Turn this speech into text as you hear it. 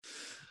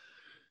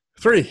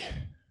Three,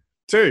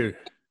 two,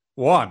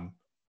 one.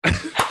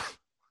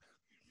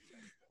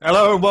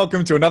 Hello and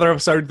welcome to another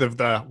episode of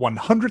the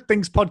 100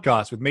 Things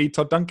Podcast with me,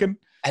 Todd Duncan.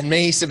 And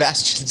me,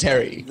 Sebastian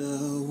Terry.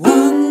 The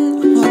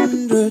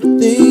 100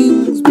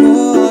 Things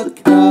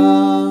Podcast.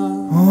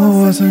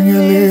 Oh, what's on your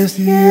list?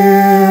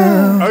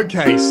 Yeah.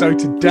 Okay, so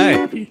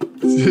today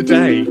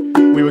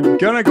we were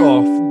going to go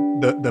off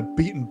the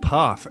beaten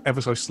path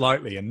ever so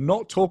slightly and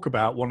not talk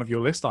about one of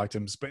your list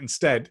items, but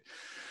instead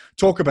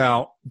talk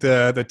about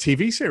the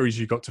TV series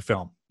you got to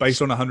film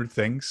based on 100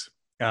 Things.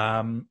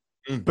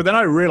 But then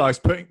I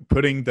realized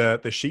putting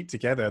the sheet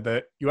together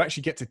that you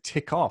actually get to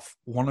tick off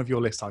one of your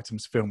list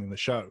items filming the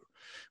show,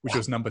 which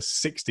was number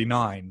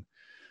 69,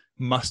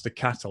 Mustard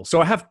Cattle.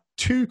 So I have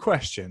two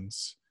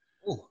questions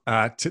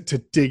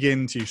to dig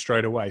into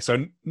straight away.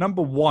 So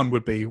number one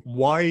would be,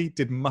 why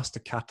did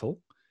Mustard Cattle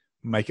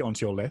make it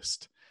onto your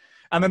list?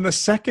 And then the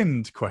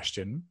second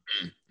question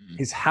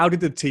is, how did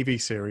the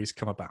TV series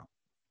come about?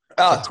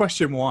 So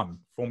question one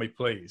for me,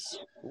 please.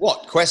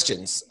 What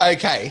questions?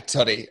 Okay,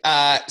 Toddy.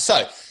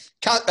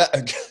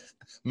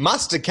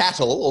 Mustard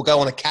Cattle, or go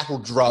on a cattle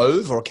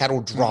drove or a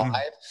cattle drive,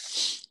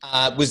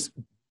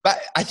 but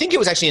I think it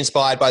was actually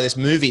inspired by this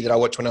movie that I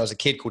watched when I was a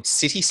kid called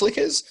City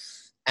Slickers.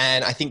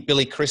 And I think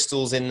Billy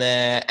Crystal's in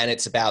there, and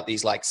it's about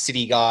these like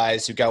city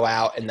guys who go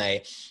out and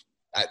they,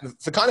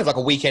 for kind of like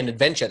a weekend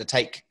adventure, to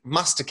take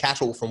mustard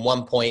cattle from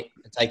one point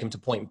and take them to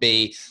point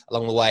B.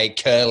 Along the way,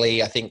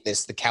 Curly, I think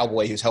there's the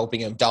cowboy who's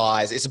helping him,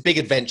 dies. It's a big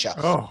adventure.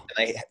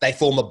 And they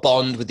form a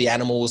bond with the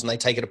animals, and they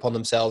take it upon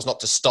themselves not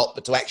to stop,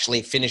 but to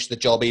actually finish the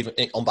job even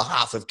on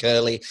behalf of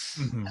Curly.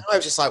 And I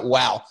was just like,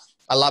 wow,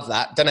 I love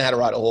that. Don't know how to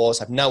ride a horse.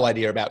 I have no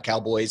idea about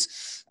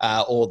cowboys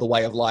or the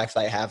way of life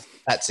they have.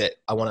 That's it.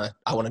 I want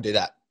to do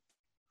that.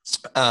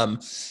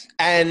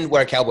 And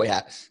wear a cowboy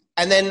hat.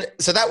 And then,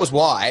 so that was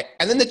why.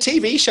 And then the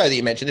TV show that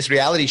you mentioned, this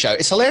reality show,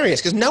 it's hilarious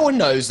because no one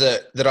knows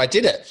that I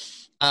did it.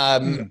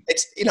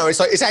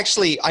 It's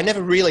actually, I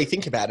never really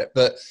think about it,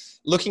 but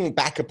looking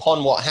back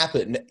upon what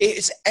happened,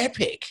 it's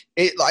epic.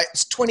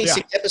 It's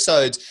 26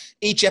 episodes,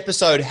 each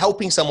episode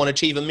helping someone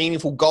achieve a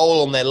meaningful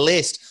goal on their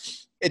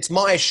list. It's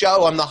my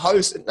show. I'm the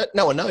host.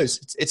 No one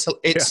knows.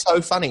 It's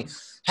so funny.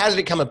 How did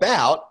it come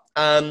about?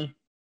 I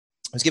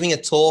was giving a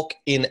talk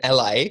in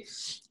LA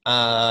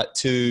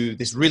to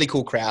this really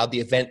cool crowd. The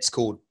event's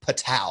called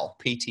PTOW,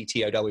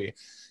 P-T-T-O-W.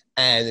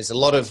 And there's a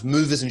lot of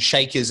movers and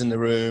shakers in the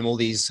room, all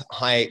these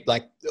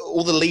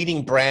all the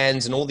leading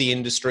brands and all the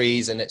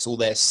industries, and it's all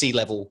their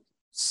C-level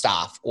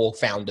staff or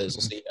founders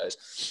or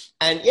CEOs.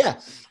 And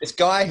this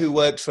guy who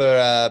worked for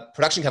a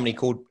production company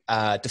called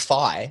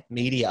Defy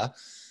Media,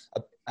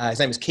 his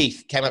name is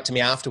Keith, came up to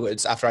me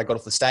afterwards after I got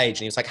off the stage,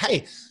 and he was like,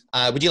 hey,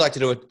 would you like to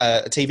do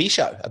a TV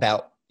show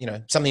about,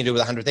 something to do with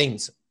 100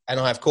 Things? And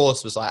I, of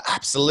course, was like,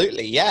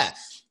 absolutely, yeah,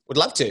 would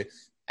love to.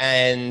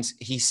 And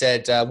he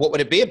said, what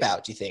would it be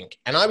about, do you think?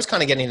 And I was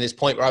kind of getting to this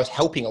point where I was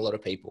helping a lot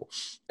of people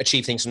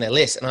achieve things from their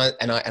list. And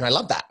I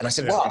love that. And I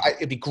said,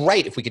 it'd be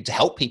great if we could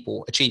help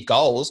people achieve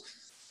goals.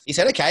 He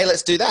said, okay,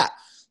 let's do that.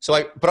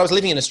 But I was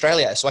living in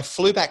Australia. So I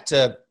flew back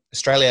to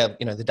Australia,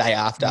 the day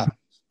after.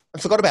 I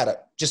forgot about it.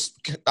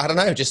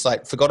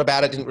 Forgot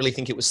about it. Didn't really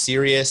think it was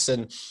serious.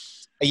 And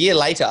a year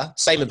later,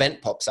 same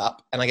event pops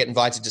up and I get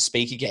invited to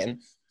speak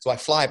again. So I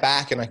fly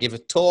back and I give a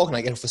talk and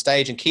I get off the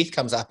stage and Keith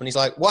comes up and he's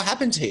like, what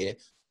happened here?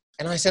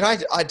 And I said,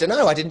 I don't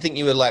know. I didn't think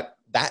you were like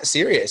that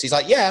serious. He's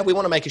like, yeah, we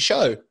want to make a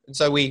show. And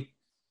so we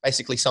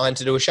basically signed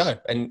to do a show.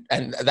 And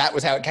that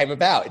was how it came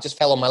about. It just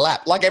fell on my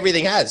lap, like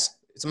everything has.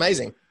 It's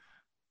amazing.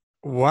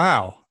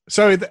 Wow.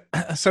 So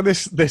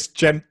this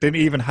gent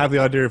didn't even have the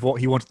idea of what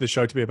he wanted the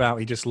show to be about.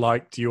 He just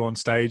liked you on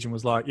stage and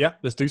was like, yeah,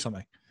 let's do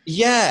something.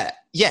 Yeah.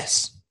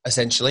 Yes.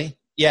 Essentially.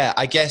 Yeah.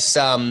 I guess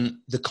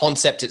the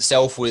concept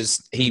itself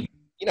was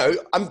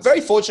I'm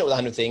very fortunate with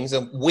 100 Things,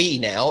 and we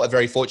now are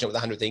very fortunate with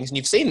 100 Things, and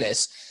you've seen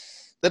this,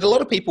 that a lot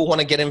of people want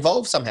to get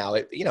involved somehow.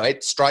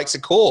 It strikes a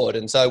chord.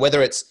 And so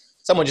whether it's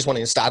someone just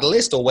wanting to start a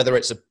list or whether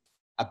it's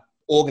a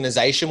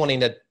organization wanting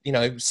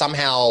to,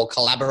 somehow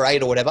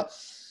collaborate or whatever,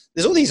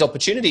 there's all these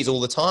opportunities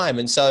all the time.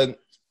 And so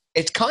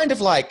it's kind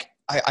of like,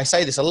 I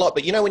say this a lot,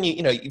 but when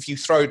if you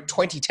throw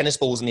 20 tennis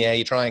balls in the air,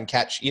 you try and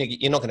catch,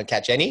 you're not going to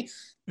catch any.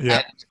 Yeah.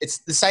 And it's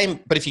the same,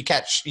 but if you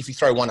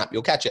throw one up,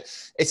 you'll catch it.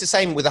 It's the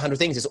same with 100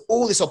 Things. There's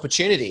all this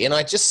opportunity, and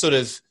I just sort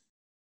of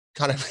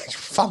kind of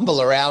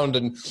fumble around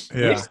and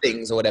miss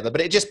things or whatever,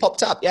 but it just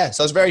popped up. Yeah.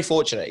 So I was very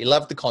fortunate. He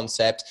loved the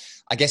concept.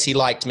 I guess he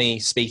liked me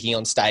speaking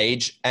on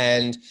stage,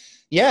 and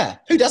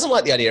who doesn't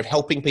like the idea of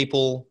helping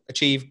people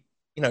achieve,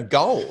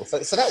 goals?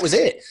 So that was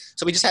it.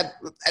 So we just had,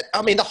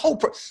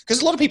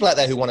 because a lot of people out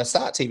there who want to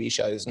start TV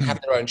shows and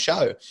have their own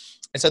show.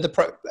 And so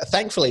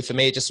thankfully for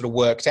me, it just sort of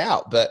worked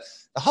out, but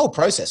the whole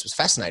process was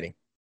fascinating.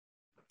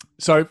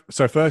 So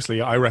firstly,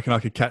 I reckon I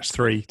could catch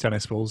 3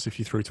 tennis balls if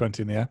you threw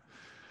 20 in the air.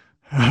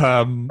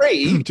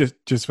 3?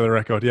 Just for the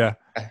record, yeah.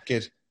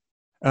 Good.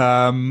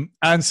 And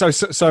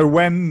so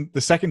when the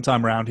second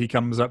time around, he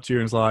comes up to you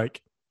and is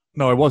like,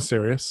 no, I was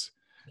serious.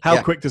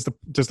 How quick does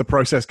the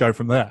process go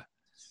from there?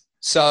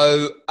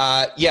 So,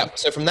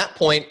 so from that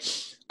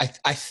point,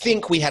 I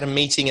think we had a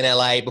meeting in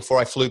LA before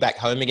I flew back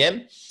home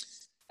again.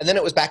 And then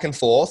it was back and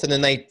forth. And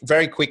then they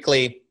very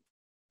quickly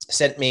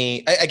sent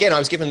me, again, I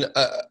was given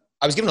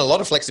a lot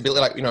of flexibility,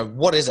 like, you know,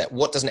 what is it?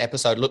 What does an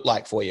episode look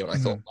like for you? And I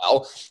thought,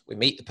 well, we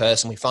meet the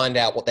person, we find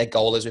out what their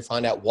goal is, we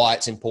find out why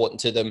it's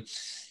important to them.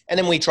 And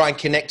then we try and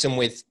connect them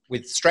with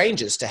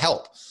strangers to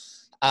help.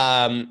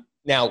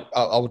 Now,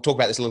 I'll talk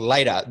about this a little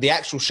later. The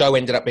actual show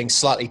ended up being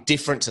slightly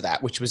different to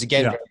that, which was,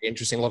 again, very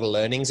interesting. A lot of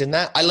learnings in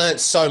that. I learned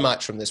so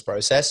much from this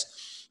process.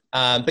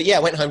 But yeah, I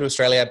went home to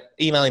Australia,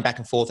 emailing back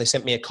and forth. They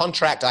sent me a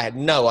contract. I had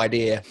no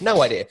idea.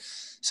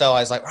 So I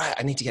was like, right,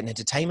 I need to get an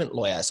entertainment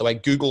lawyer. So I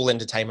Googled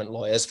entertainment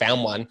lawyers,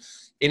 found one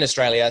in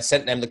Australia,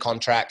 sent them the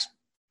contract.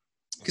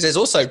 Because there's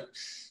also, I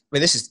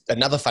mean, this is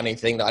another funny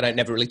thing that I don't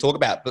never really talk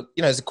about, but,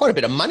 you know, there's quite a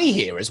bit of money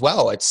here as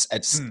well. It's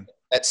at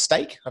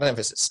stake. I don't know if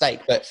it's at stake,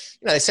 but,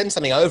 you know, they send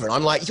something over and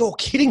I'm like, you're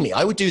kidding me.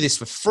 I would do this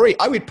for free.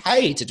 I would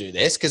pay to do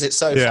this because it's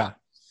so fun.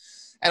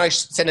 And I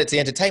send it to the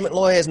entertainment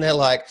lawyers and they're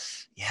like,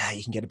 yeah,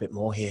 you can get a bit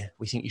more here.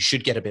 We think you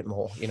should get a bit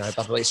more, you know,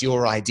 but it's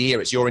your idea.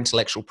 It's your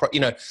intellectual, you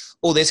know,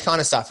 all this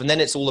kind of stuff. And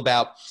then it's all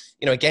about,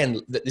 you know,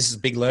 again, this is a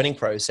big learning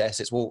process.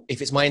 It's, well,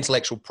 if it's my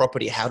intellectual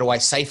property, how do I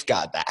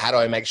safeguard that? How do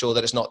I make sure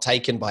that it's not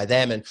taken by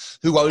them? And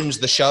who owns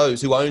the shows?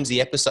 Who owns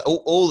the episode?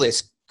 All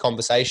this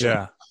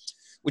conversation,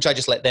 which I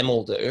just let them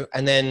all do.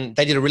 And then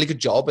they did a really good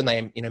job and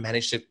they, you know,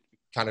 managed to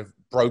kind of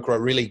broker a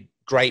really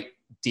great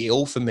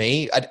deal for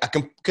me.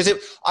 Because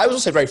I was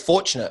also very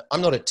fortunate. I'm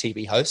not a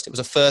TV host. It was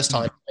a first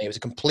time for me. It was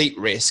a complete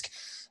risk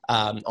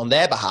on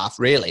their behalf,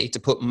 really, to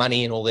put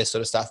money and all this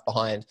sort of stuff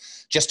behind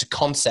just a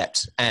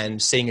concept and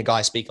seeing a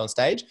guy speak on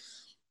stage.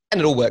 And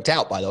it all worked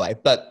out, by the way.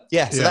 But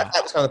yeah, so that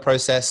was kind of the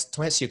process.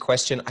 To answer your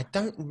question, I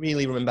don't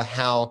really remember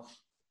how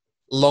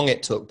long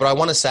it took, but I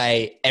want to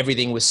say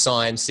everything was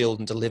signed, sealed,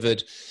 and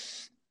delivered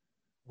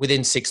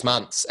within 6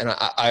 months. And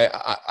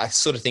I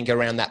sort of think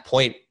around that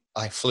point,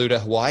 I flew to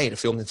Hawaii to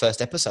film the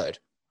first episode.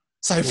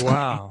 So fun.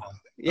 Wow.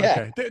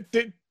 Yeah.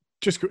 Okay.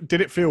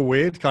 Did it feel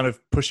weird kind of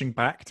pushing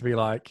back to be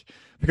like,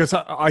 because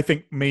I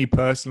think me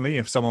personally,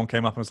 if someone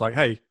came up and was like,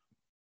 hey,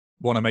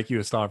 want to make you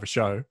a star of a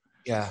show.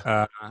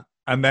 Yeah.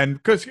 And then,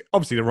 because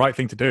obviously the right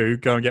thing to do,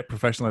 go and get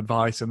professional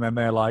advice. And then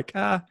they're like,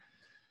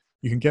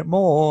 you can get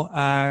more.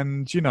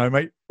 And, you know,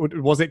 mate,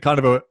 was it kind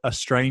of a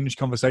strange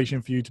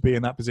conversation for you to be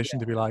in that position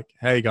to be like,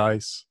 hey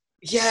guys.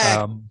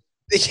 Yeah.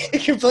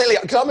 Completely.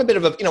 Because I'm a bit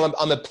of a, you know,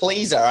 I'm a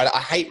pleaser. I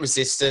hate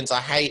resistance.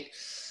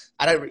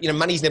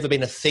 Money's never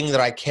been a thing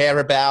that I care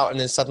about. And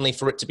then suddenly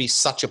for it to be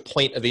such a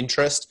point of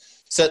interest,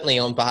 certainly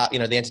on behalf, you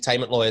know, the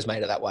entertainment lawyers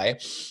made it that way.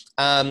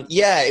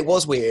 It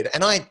was weird.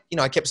 And I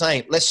kept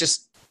saying,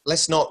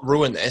 let's not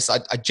ruin this.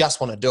 I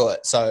just want to do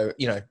it. So,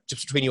 you know,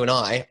 just between you and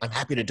I'm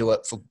happy to do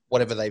it for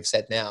whatever they've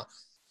said now.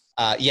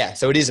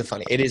 So it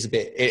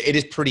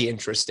is pretty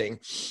interesting.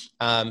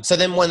 So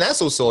then when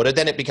that's all sorted,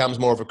 then it becomes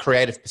more of a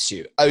creative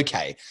pursuit.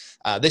 Okay,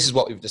 this is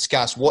what we've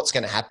discussed. What's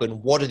going to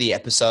happen? What are the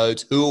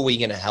episodes? Who are we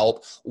going to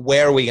help?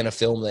 Where are we going to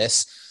film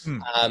this?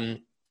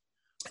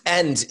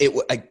 And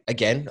it,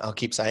 again, I'll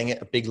keep saying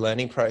it, a big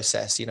learning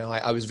process. You know,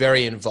 I was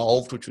very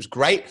involved, which was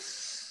great.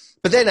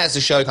 But then as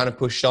the show kind of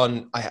pushed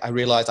on, I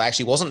realized I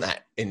actually wasn't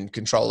that in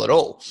control at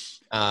all.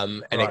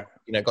 It,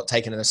 you know, got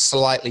taken in a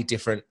slightly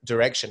different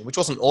direction, which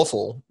wasn't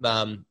awful.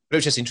 But it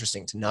was just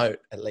interesting to note,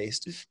 at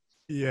least.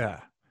 Yeah.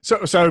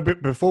 So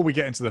before we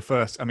get into the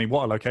first, I mean,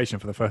 what a location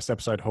for the first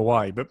episode,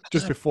 Hawaii. But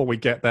just before we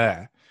get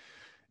there,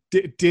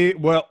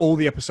 were all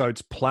the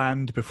episodes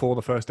planned before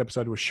the first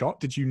episode was shot?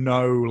 Did you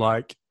know,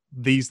 like,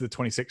 these are the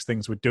 26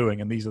 things we're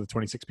doing and these are the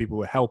 26 people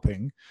we're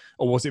helping?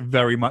 Or was it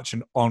very much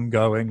an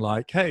ongoing,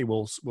 like, hey,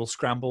 we'll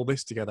scramble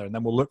this together and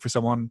then we'll look for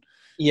someone?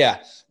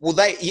 Yeah. Well,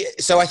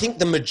 so I think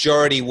the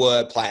majority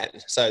were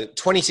planned. So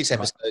 26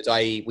 episodes,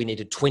 i.e. we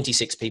needed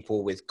 26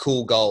 people with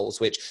cool goals,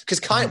 which, because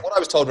what I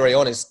was told very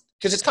on is,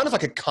 because it's kind of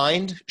like a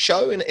kind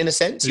show in a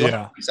sense. You want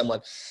to be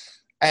someone.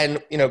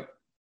 And, you know,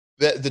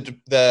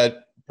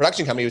 the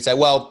production company would say,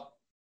 well,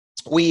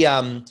 we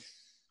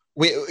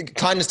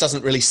kindness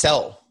doesn't really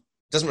sell.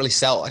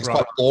 It's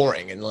quite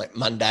boring and like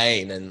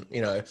mundane, and,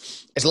 you know,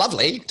 it's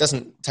lovely. It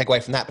doesn't take away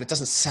from that, but it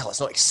doesn't sell.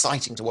 It's not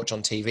exciting to watch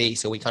on TV.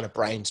 So we kind of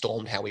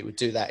brainstormed how we would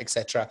do that,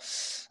 etc.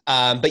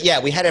 But yeah,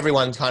 we had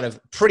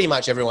pretty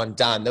much everyone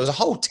done. There was a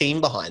whole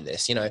team behind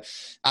this, you know,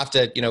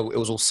 after, you know, it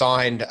was all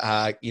signed.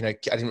 You know, I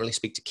didn't really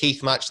speak to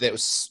Keith much. That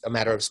was a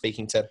matter of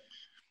speaking to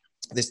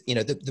this, you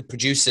know, the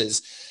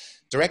producers,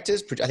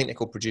 directors, I think they're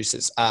called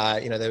producers.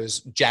 You know, there was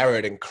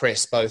Jared and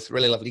Chris, both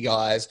really lovely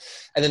guys.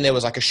 And then there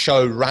was like a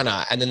show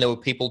runner, and then there were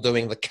people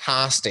doing the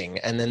casting.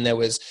 And then there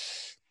was,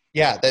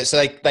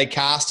 so they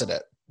casted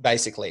it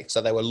basically.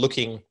 So they were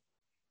looking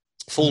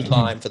full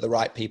time for the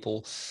right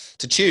people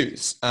to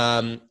choose.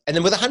 And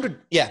then with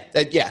 100,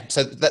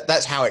 so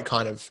that's how it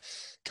kind of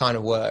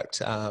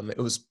worked. It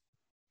was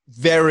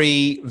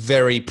very,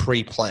 very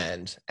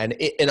pre-planned, and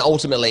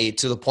ultimately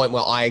to the point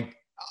where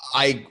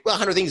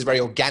 100 Things is very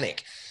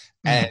organic.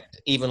 And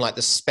even like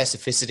the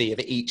specificity of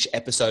each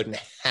episode and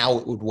how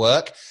it would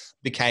work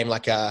became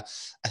like a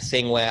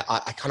thing where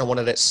I kind of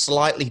wanted it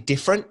slightly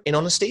different, in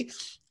honesty.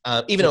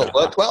 even though it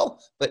worked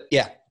well. But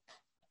yeah.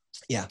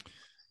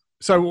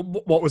 So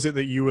what was it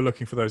that you were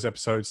looking for those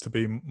episodes to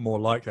be more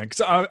like then?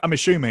 Because I'm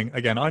assuming,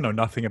 again, I know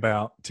nothing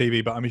about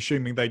TV, but I'm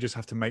assuming they just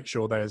have to make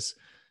sure there's,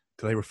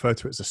 do they refer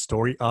to it as a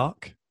story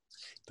arc?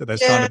 That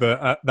there's kind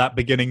of that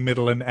beginning,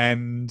 middle, and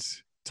end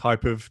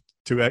type of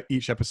to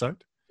each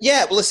episode?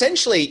 Yeah, well,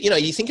 essentially,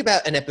 you think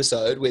about an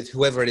episode with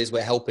whoever it is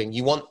we're helping.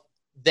 You want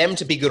them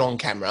to be good on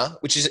camera,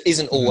 which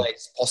isn't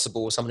always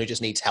possible with someone who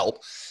just needs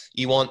help.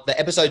 You want the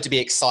episode to be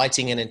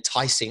exciting and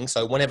enticing.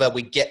 So whenever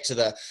we get to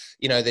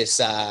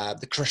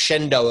the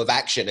crescendo of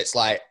action, it's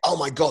like, oh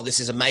my God, this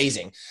is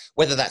amazing.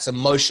 Whether that's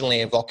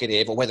emotionally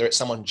evocative or whether it's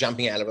someone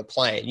jumping out of a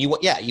plane, you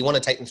want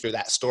to take them through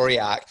that story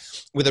arc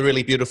with a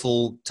really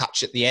beautiful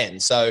touch at the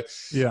end. So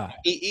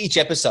each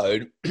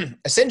episode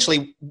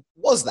essentially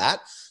was that.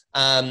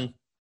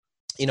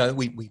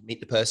 We meet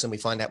the person, we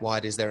find out why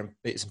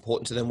it's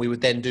important to them. We would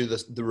then do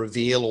the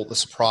reveal or the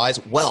surprise.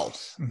 Well,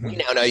 we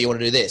now know you want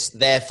to do this.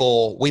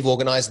 Therefore, we've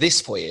organized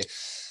this for you.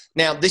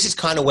 Now, this is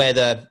kind of where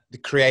the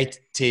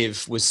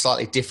creative was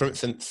slightly different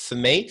for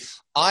me.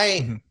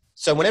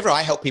 So whenever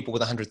I help people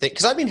with 100 things,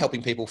 because I've been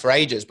helping people for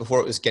ages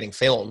before it was getting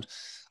filmed,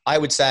 I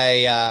would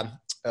say,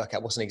 okay,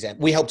 what's an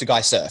example? We helped a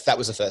guy surf. That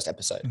was the first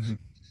episode.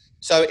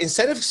 So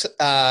instead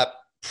of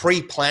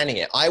pre-planning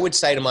it, I would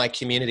say to my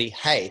community,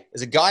 hey,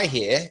 there's a guy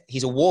here,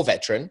 he's a war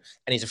veteran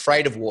and he's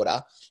afraid of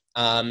water.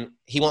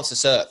 He wants to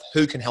surf.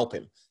 Who can help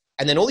him?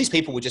 And then all these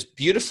people would just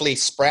beautifully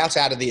sprout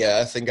out of the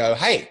earth and go,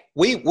 hey,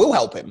 we will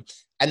help him.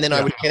 And then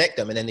I would connect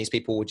them and then these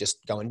people would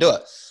just go and do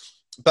it.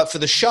 But for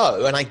the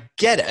show, and I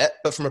get it,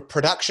 but from a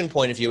production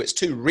point of view, it's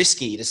too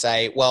risky to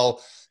say,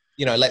 well,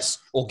 let's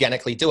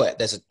organically do it.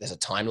 There's a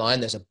timeline,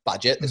 there's a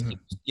budget,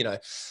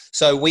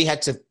 so we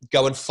had to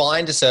go and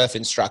find a surf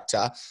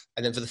instructor.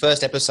 And then for the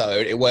first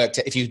episode, it worked.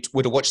 If you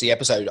were to watch the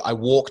episode, I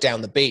walk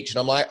down the beach and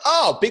I'm like,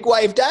 oh, Big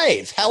Wave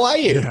Dave, how are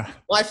you? Yeah.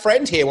 My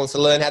friend here wants to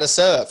learn how to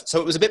surf. So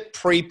it was a bit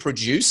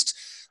pre-produced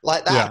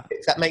like that,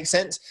 if that makes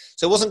sense.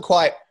 So it wasn't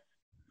quite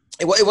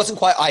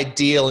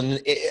ideal,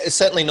 and it's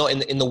certainly not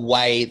in the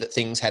way that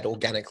things had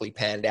organically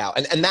panned out.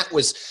 And that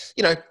was,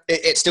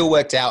 it still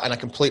worked out, and I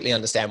completely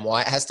understand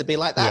why it has to be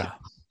like that.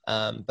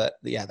 Yeah. But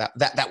yeah,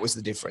 that was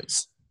the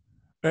difference.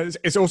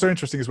 It's also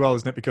interesting as well,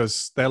 isn't it?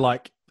 Because they're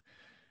like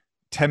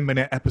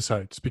 10-minute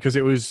episodes, because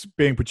it was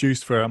being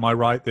produced for, am I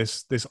right,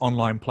 this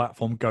online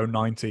platform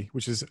Go90,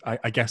 which is,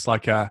 I guess,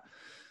 like a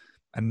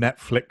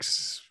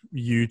Netflix,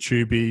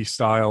 YouTube-y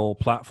style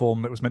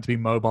platform that was meant to be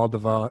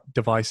mobile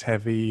device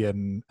heavy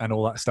and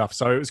all that stuff.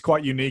 So it was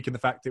quite unique in the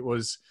fact it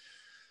was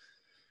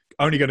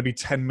only going to be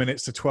 10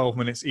 minutes to 12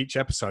 minutes each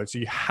episode. So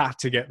you had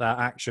to get that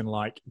action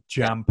like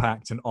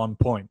jam-packed and on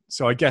point.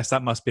 So I guess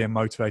that must be a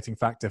motivating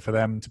factor for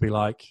them to be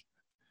like,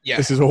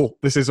 this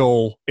is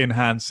all in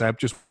hand, Seb.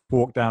 Just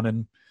walk down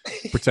and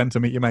pretend to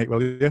meet your mate,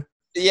 will you?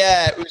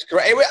 Yeah, it was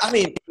great. I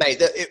mean,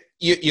 mate,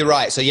 you're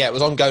right. So yeah, it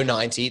was on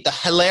Go90. The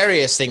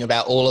hilarious thing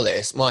about all of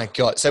this, my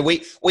God. So we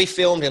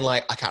filmed in I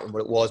can't remember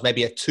what it was,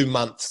 maybe a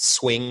 2-month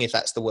swing, if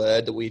that's the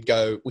word, that we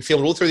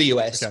filmed all through the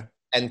US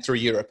and through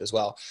Europe as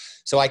well.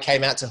 So I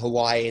came out to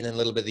Hawaii and then a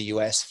little bit of the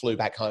US, flew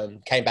back home,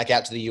 came back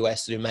out to the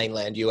US to do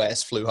mainland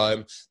US, flew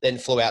home, then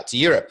flew out to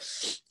Europe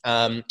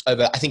over,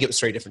 I think it was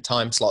 3 different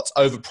time slots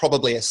over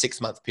probably a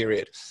 6-month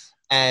period.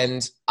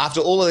 And after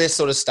all of this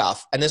sort of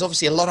stuff, and there's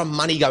obviously a lot of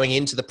money going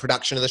into the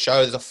production of the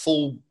show. There's a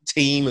full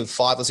team of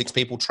 5 or 6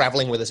 people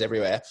traveling with us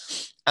everywhere.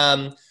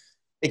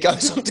 It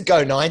goes on to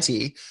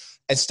Go90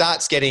 and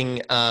starts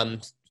getting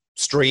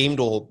streamed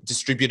or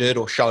distributed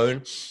or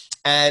shown.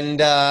 And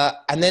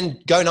then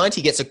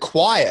Go90 gets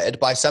acquired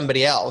by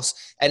somebody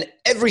else, and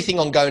everything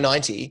on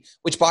Go90,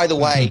 which by the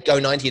way,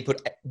 Go90 had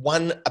put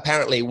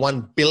apparently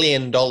 $1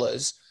 billion.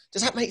 Does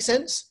that make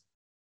sense?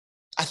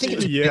 I think it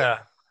was. Yeah.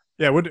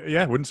 Yeah,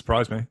 it wouldn't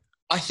surprise me.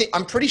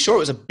 I'm pretty sure it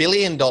was $1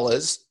 billion.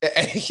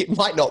 It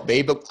might not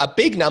be, but a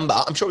big number.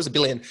 I'm sure it was $1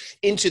 billion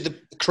into the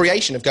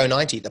creation of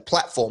Go90, the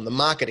platform, the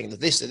marketing, the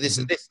this,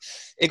 and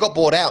this. It got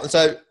bought out, and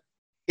so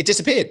it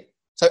disappeared.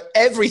 So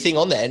everything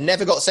on there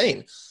never got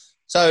seen.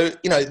 So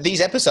these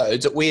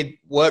episodes that we had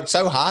worked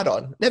so hard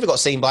on never got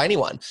seen by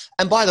anyone.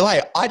 And by the way,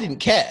 I didn't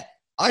care.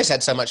 I just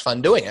had so much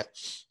fun doing it.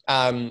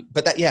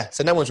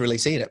 So no one's really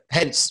seen it.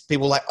 Hence,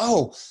 people were like,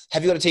 oh,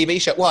 have you got a TV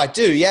show? Well, I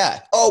do,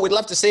 yeah. Oh, we'd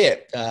love to see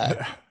it.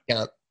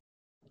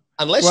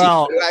 Unless you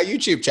go to our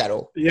YouTube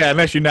channel. Yeah,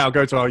 unless you now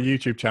go to our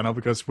YouTube channel,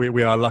 because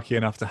we are lucky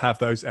enough to have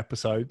those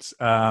episodes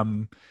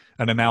and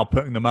are now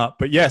putting them up.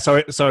 But yeah,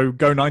 so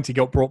Go90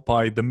 got brought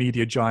by the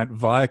media giant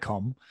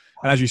Viacom.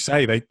 And as you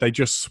say, they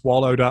just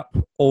swallowed up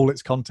all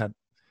its content.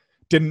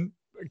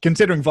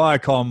 Considering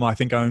Viacom, I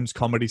think, owns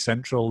Comedy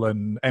Central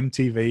and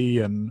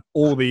MTV and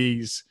all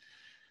these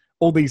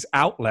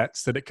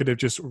outlets that it could have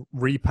just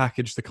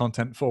repackaged the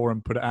content for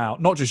and put it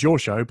out. Not just your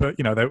show, but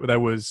there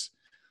was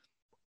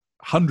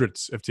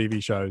hundreds of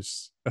TV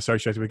shows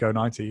associated with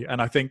Go90,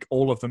 and I think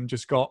all of them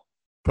just got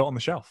put on the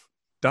shelf.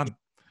 Done.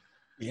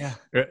 Yeah.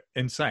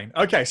 Insane.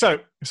 Okay, so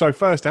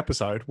first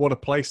episode, what a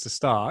place to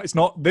start. It's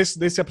not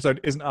this episode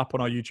isn't up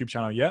on our YouTube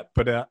channel yet,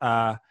 but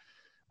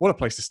what a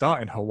place to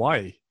start in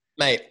Hawaii.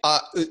 Mate,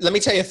 let me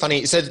tell you a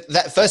funny. So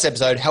that first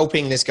episode,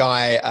 helping this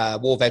guy,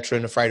 war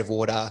veteran, afraid of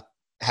water,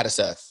 how to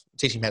surf,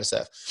 teaching him how to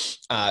surf.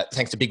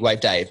 Thanks to Big Wave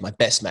Dave, my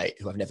best mate,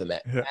 who I've never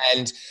met. Yeah.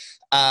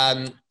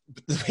 And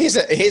here's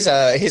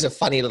a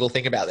funny little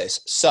thing about this.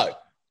 So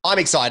I'm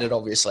excited.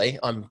 Obviously,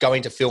 I'm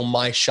going to film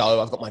my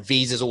show. I've got my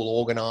visas all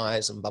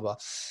organized and blah blah.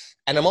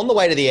 And I'm on the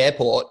way to the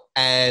airport,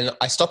 and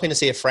I stop in to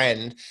see a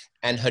friend,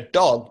 and her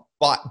dog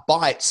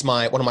bites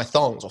one of my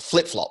thongs, or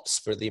flip flops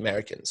for the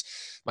Americans,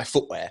 my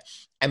footwear,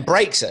 and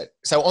breaks it.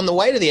 So on the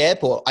way to the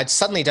airport, I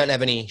suddenly don't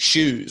have any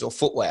shoes or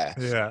footwear.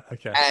 Yeah.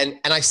 Okay. And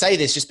I say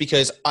this just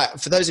because,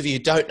 for those of you who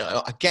don't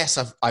know, I guess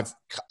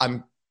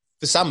I'm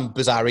for some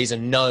bizarre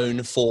reason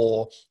known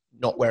for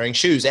not wearing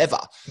shoes ever.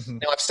 Mm-hmm.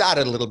 Now I've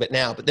started a little bit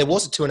now, but there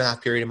was a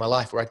 2.5 period in my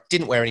life where I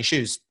didn't wear any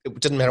shoes. It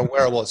didn't matter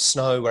where I was,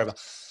 snow, wherever.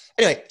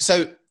 Anyway,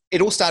 so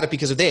it all started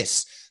because of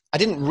this. I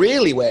didn't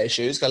really wear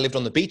shoes because I lived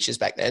on the beaches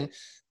back then.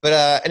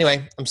 But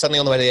anyway, I'm suddenly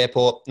on the way to the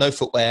airport, no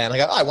footwear. And I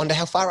go, I wonder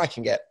how far I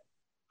can get.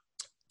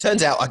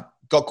 Turns out I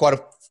got quite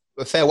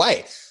a fair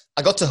way.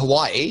 I got to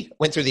Hawaii,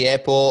 went through the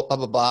airport, blah,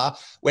 blah, blah,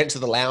 went to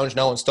the lounge.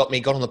 No one stopped me.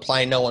 Got on the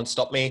plane. No one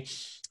stopped me.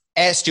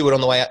 Air steward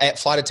on the way,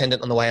 flight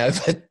attendant on the way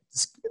over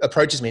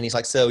approaches me and he's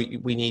like, so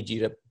we need you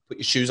to put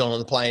your shoes on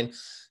the plane.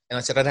 And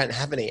I said, I don't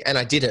have any. And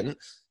I didn't. And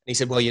he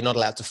said, well, you're not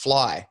allowed to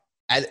fly.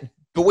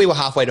 But we were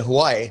halfway to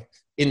Hawaii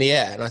in the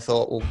air. And I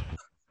thought, well,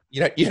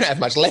 you don't have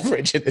much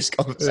leverage in this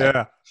conversation.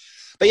 Yeah.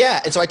 But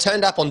yeah, and so I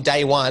turned up on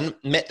day one,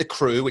 met the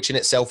crew, which in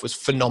itself was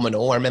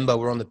phenomenal. I remember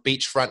we were on the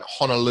beachfront,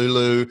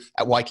 Honolulu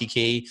at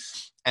Waikiki,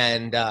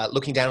 and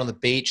looking down on the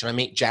beach, and I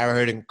meet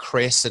Jared and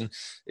Chris and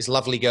this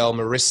lovely girl,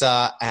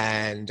 Marissa,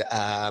 and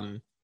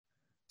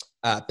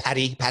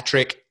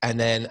Patrick, and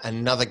then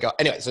another guy.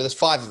 Anyway, so there's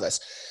 5 of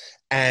us.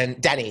 And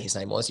Danny, his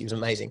name was. He was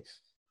amazing.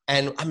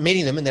 And I'm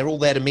meeting them, and they're all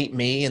there to meet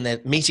me, and they're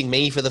meeting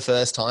me for the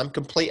first time,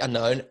 complete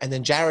unknown. And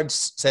then Jared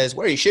says,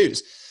 where are your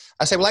shoes?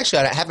 I say, well, actually,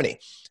 I don't have any.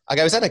 I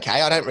go, is that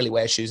okay? I don't really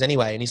wear shoes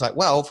anyway. And he's like,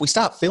 well, if we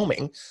start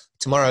filming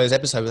tomorrow's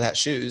episode without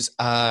shoes,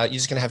 you're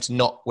just going to have to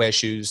not wear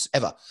shoes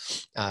ever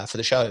for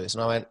the shows.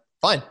 And I went,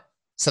 fine.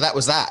 So that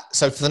was that.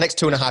 So for the next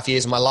 2.5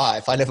 years of my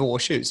life, I never wore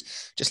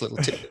shoes. Just a little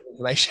tip of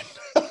information.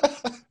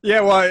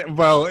 Yeah,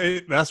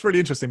 that's really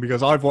interesting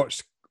because I've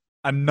watched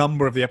a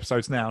number of the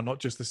episodes now, not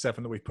just the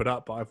 7 that we've put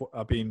up, but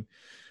I've been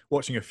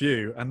watching a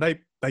few, and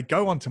they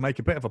go on to make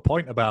a bit of a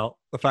point about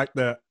the fact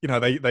that, you know,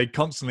 they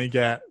constantly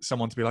get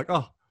someone to be like,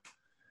 oh,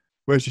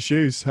 where's your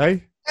shoes?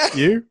 Hey,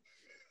 you?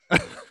 Well,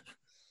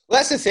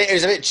 that's the thing. It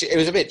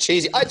was a bit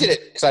cheesy. I did it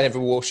because I never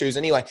wore shoes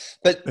anyway.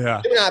 But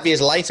 2.5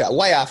 years later,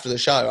 way after the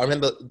show, I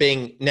remember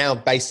being now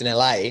based in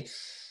LA.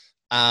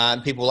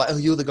 People were like, oh,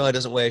 you're the guy who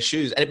doesn't wear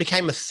shoes. And it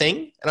became a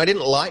thing. And I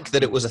didn't like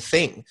that it was a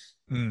thing.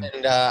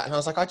 And I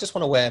was like, I just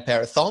want to wear a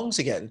pair of thongs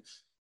again.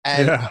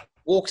 And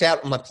walked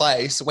out of my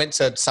place, went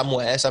to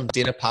somewhere, some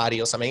dinner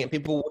party or something, and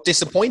people were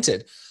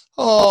disappointed.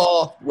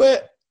 Oh,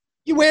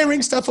 you're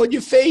wearing stuff on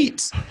your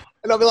feet.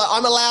 And I'll be like,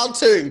 I'm allowed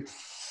to.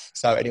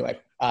 So anyway,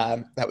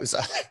 that was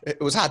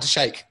it was hard to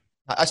shake.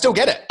 I still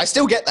get it. I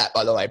still get that,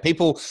 by the way.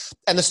 People,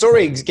 and the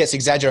story gets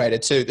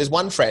exaggerated too. There's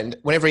one friend,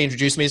 whenever he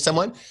introduced me to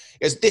someone, he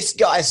goes, this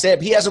guy,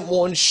 Seb, he hasn't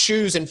worn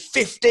shoes in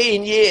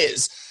 15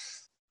 years.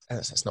 And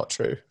that's not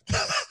true.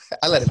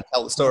 I let him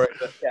tell the story.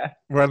 But yeah.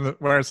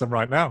 Where is them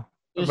right now?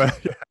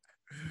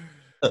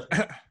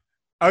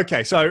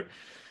 Okay, so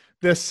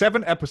there's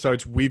 7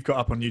 episodes we've got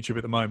up on YouTube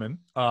at the moment.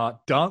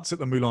 Dance at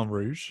the Moulin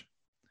Rouge,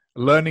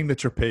 Learning the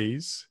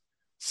Trapeze,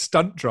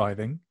 Stunt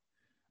Driving,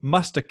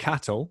 Muster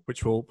Cattle,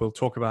 which we'll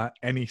talk about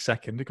any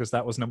second because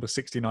that was number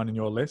 69 in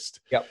your list.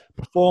 Yep.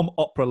 Perform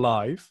Opera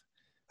Live.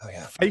 Oh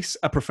yeah. Face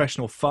a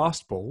professional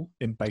fastball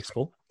in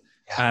baseball.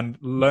 Yeah. And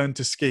learn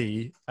to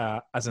ski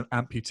as an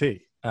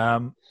amputee.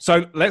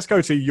 So let's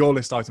go to your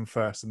list item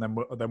first, and then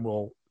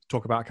we'll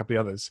talk about a couple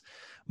of others.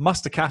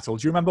 Muster Cattle.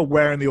 Do you remember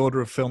where in the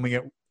order of filming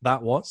it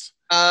that was?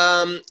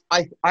 I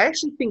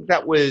actually think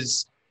that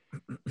was.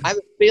 I have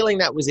a feeling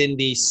that was in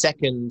the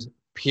second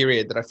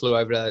period that I flew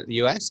over to the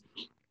US,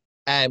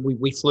 and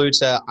we flew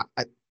to.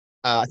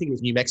 I think it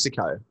was New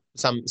Mexico,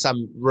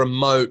 some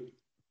remote,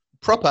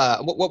 proper.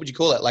 What would you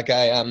call it? Like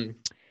a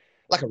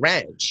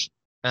ranch.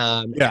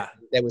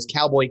 There was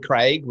Cowboy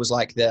Craig, was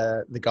like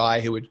the guy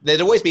who would. There'd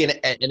always be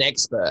an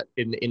expert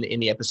in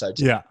the episode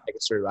to take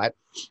us through, right?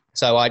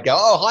 So I'd go,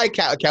 oh hi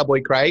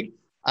Cowboy Craig,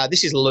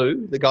 this is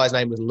Lou. The guy's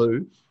name was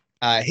Lou.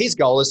 His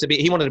goal is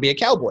he wanted to be a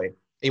cowboy.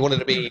 He wanted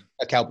to be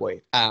a cowboy.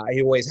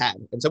 He always had,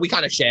 and so we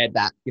kind of shared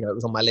that. You know, it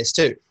was on my list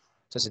too.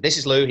 So I said, this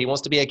is Lou. He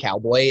wants to be a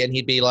cowboy, and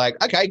he'd be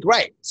like, okay,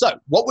 great. So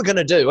what we're going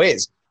to do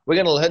is we're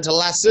going to learn to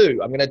lasso.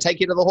 I'm going to take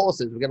you to the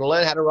horses. We're going to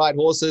learn how to ride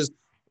horses.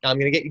 I'm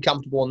going to get you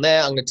comfortable in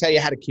there. I'm going to tell you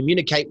how to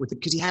communicate with it,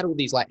 because he had all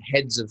these like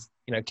heads of,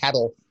 you know,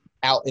 cattle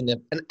out in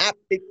and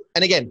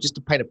again, just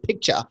to paint a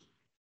picture,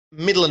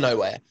 middle of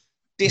nowhere,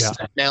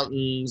 distant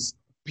mountains,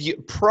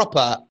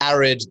 proper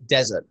arid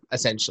desert,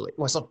 essentially.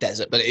 Well, it's not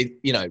desert, but it,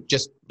 you know,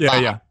 just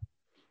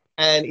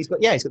And he's got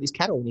these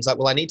cattle, and he's like,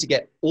 well, I need to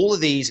get all of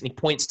these, and he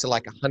points to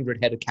like 100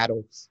 head of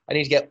cattle. I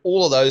need to get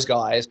all of those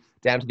guys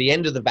down to the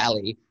end of the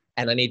valley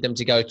and I need them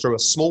to go through a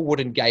small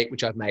wooden gate,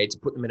 which I've made to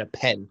put them in a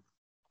pen.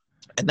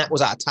 And that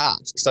was our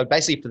task. So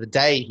basically for the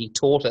day, he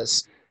taught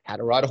us how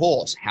to ride a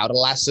horse, how to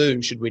lasso,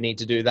 should we need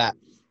to do that,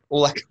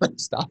 all that kind of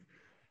stuff.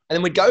 And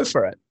then we'd go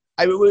for it.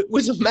 It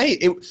was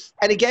amazing.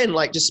 And again,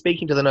 like just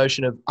speaking to the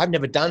notion of, I've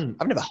never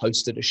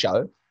hosted a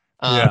show.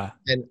 And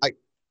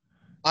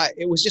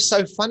it was just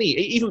so funny.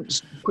 Even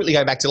just quickly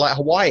going back to like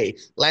Hawaii,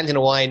 land in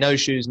Hawaii, no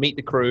shoes, meet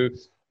the crew.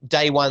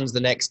 Day one's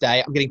the next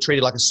day. I'm getting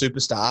treated like a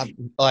superstar,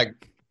 like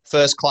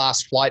first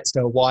class flights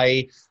to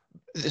Hawaii,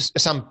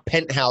 some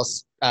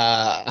penthouse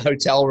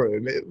hotel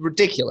room,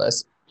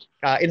 ridiculous.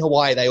 In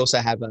Hawaii, they also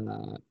have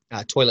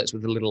toilets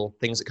with the little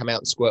things that come out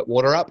and squirt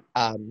water up.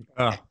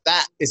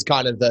 That is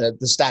kind of the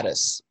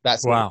status.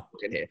 That's wow.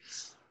 In here.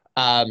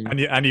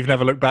 And you've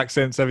never looked back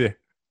since, have you?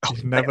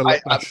 You've never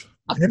looked back.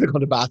 I've never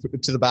gone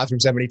to the bathroom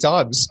so many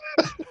times.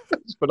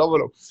 It's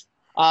phenomenal.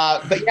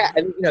 But yeah,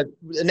 and you know,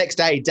 the next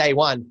day, day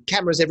one,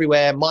 cameras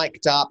everywhere,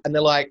 mic'd up, and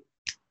they're like,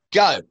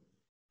 "Go."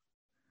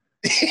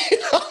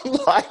 I'm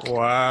like,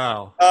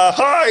 wow.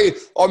 Hi,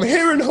 I'm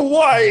here in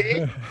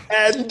Hawaii,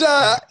 and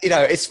you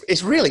know,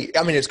 it's really,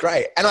 I mean, it's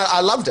great, and I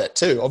loved it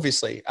too,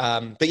 obviously.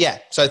 But yeah,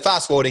 so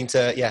fast forwarding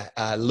to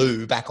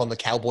Lou back on the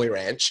cowboy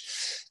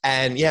ranch,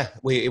 and yeah,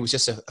 it was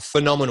just a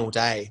phenomenal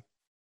day.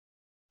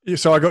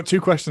 So I got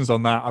two questions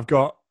on that. I've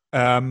got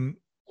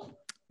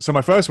so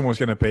my first one was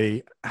going to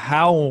be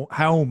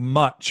how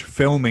much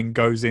filming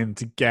goes in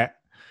to get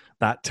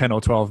that 10 or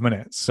 12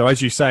 minutes. So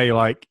as you say,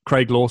 like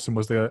Craig Lawson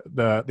was the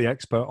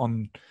expert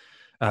on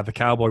the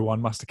cowboy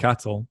one, Muster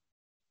Cattle.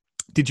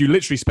 Did you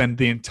literally spend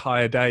the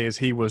entire day as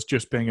he was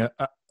just being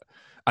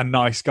a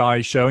nice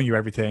guy showing you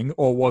everything,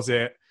 or was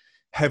it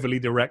heavily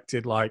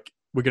directed, like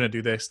we're going to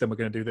do this, then we're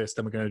going to do this,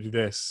 then we're going to do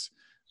this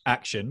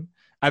action?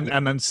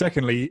 And then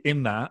secondly,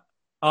 in that,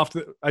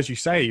 after, as you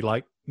say,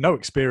 like no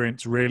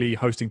experience really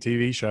hosting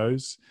TV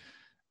shows,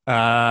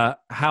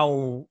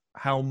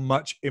 how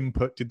much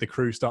input did the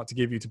crew start to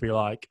give you to be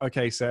like,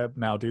 okay, Seb,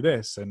 now do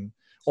this?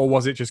 Or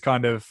was it just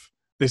kind of,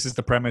 this is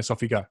the premise,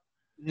 off you go?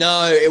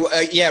 No,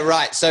 yeah,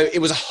 right. So it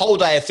was a whole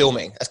day of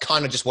filming. That's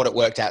kind of just what it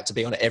worked out to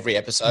be on every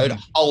episode. A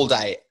whole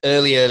day,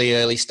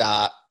 early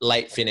start,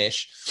 late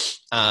finish.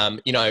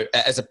 You know,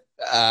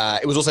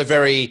 it was also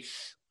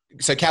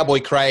so Cowboy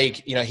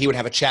Craig, you know, he would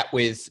have a chat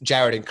with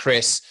Jared and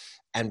Chris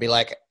and be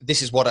like,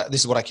 this is what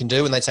I can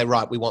do. And they'd say,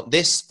 right, we want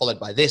this, followed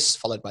by this,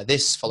 followed by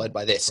this, followed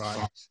by this.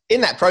 Right.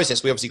 In that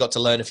process, we obviously got to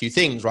learn a few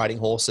things, riding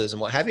horses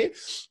and what have you,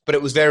 but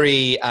it was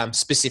very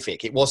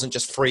specific. It wasn't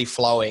just free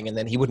flowing. And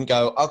then he wouldn't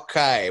go,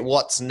 okay,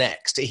 what's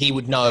next? He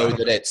would know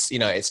that it's, you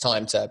know, it's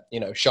time to, you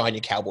know, shine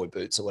your cowboy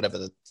boots or whatever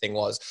the thing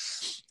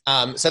was.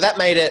 So that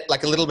made it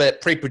like a little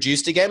bit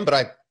pre-produced again, but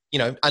I, you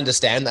know,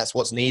 understand that's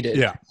what's needed.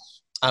 Yeah.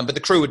 But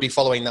the crew would be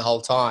following the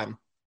whole time.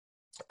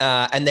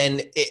 And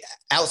then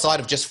outside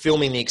of just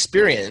filming the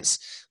experience,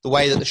 the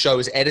way that the show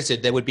is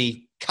edited, there would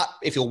be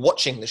if you're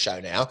watching the show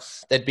now,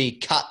 there'd be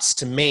cuts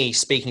to me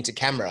speaking to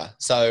camera.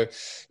 So,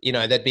 you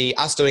know, there'd be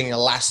us doing a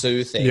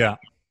lasso thing. Yeah.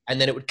 And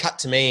then it would cut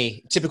to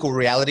me, typical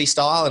reality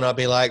style. And I'd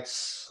be like,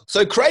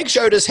 so Craig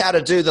showed us how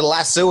to do the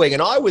lassoing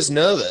and I was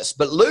nervous,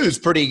 but Lou's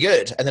pretty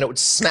good. And then it would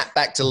snap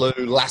back to Lou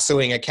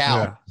lassoing a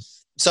cow. Yeah.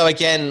 So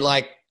again,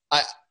 like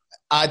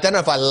I don't know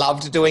if I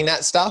loved doing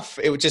that stuff.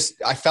 It would just,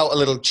 I felt a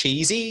little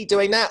cheesy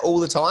doing that all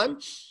the time.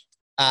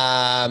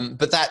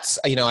 But that's,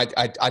 you know,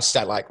 I just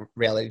don't like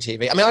reality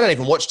TV. I mean, I don't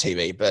even watch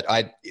TV, but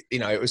you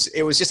know,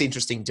 it was just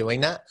interesting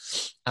doing that.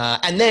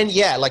 And then,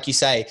 yeah, like you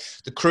say,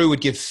 the crew would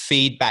give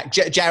feedback.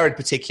 Jared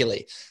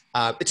particularly.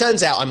 It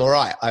turns out I'm all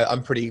right.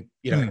 I'm pretty,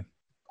 you know,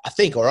 I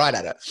think all right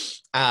at it.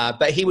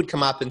 But he would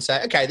come up and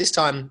say, okay, this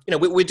time, you know,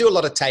 we do a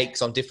lot of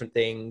takes on different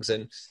things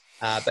and,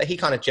 but he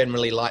kind of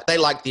generally they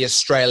like the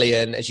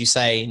Australian, as you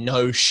say,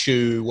 no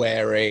shoe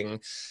wearing,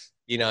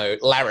 you know,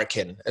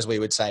 larrikin, as we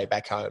would say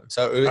back home.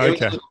 So it was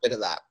a little bit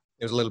of that.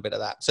 It was a little bit of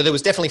that. So there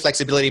was definitely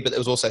flexibility, but there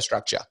was also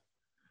structure.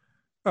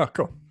 Oh,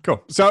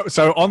 cool.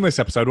 So on this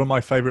episode, one of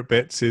my favorite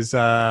bits is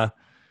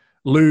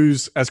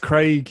Lou's, as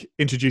Craig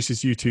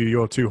introduces you to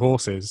your two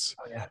horses.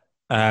 Oh, yeah.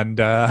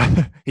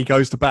 And he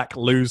goes to back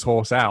Lou's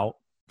horse out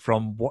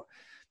from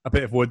a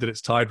bit of wood that it's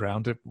tied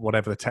round,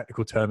 whatever the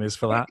technical term is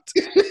for that.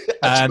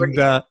 And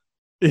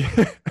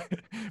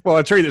well,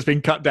 a tree that's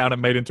been cut down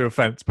and made into a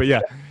fence. But yeah,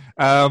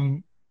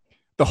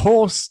 the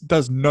horse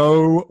does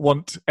not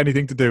want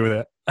anything to do with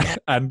it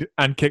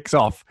and kicks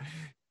off.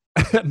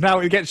 Now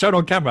it gets shown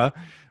on camera.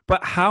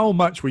 But how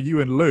much were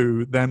you and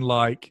Lou then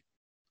like,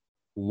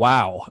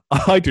 wow,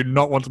 I do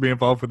not want to be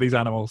involved with these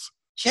animals?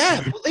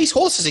 Yeah, well, these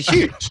horses are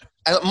huge.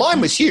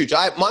 Mine was huge.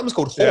 Mine was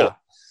called Hawk. Yeah.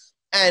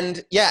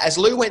 And yeah, as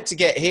Lou went to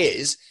get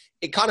his,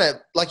 it kind of,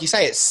 like you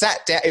say, it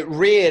sat down, it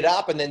reared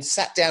up and then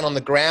sat down on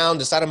the ground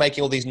and started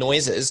making all these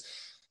noises.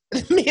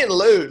 And me and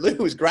Lou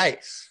was great.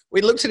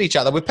 We looked at each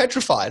other, we're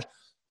petrified.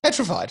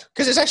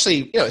 Because it's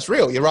actually, you know, it's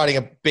real. You're riding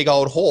a big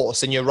old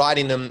horse and you're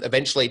riding them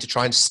eventually to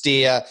try and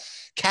steer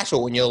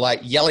cattle and you're like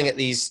yelling at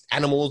these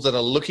animals that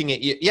are looking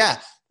at you. Yeah.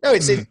 No,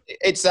 it's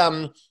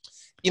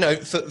you know,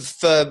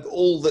 for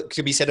all that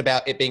could be said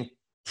about it being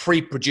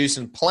pre-produced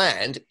and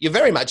planned. You're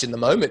very much in the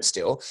moment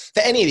still for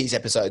any of these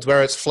episodes,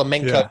 where it's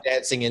flamenco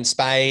dancing in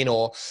Spain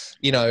or,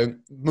 you know,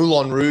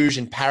 Moulin Rouge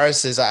in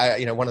Paris is,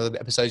 you know, one of the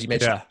episodes you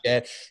mentioned.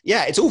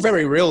 Yeah, it's all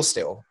very real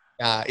still.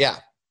 Yeah.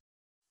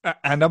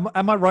 And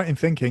am I right in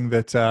thinking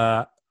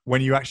that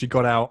when you actually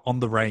got out on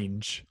the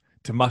range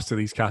to muster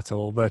these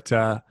cattle, that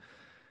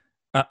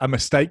a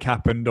mistake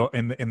happened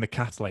in the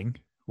cattling,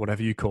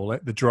 whatever you call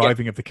it, the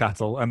driving of the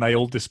cattle, and they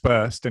all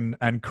dispersed,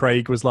 and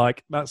Craig was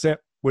like, "That's it,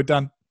 we're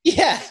done."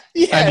 Yeah.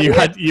 And you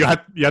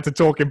had to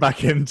talk him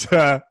back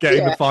into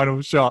getting the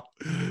final shot.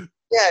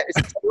 Yeah,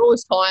 it's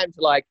always time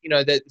to, like, you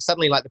know,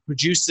 suddenly like the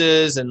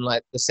producers and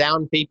like the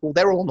sound people,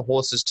 they're all on the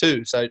horses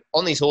too. So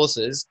on these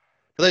horses,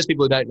 for those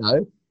people who don't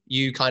know,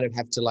 you kind of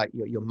have to, like,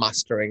 you're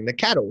mustering the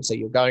cattle. So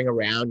you're going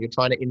around, you're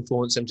trying to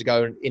influence them to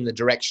go in the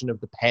direction of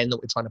the pen that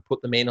we're trying to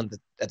put them in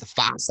at the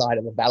far side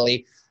of the valley.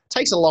 It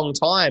takes a long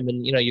time,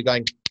 and, you know, you're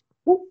going,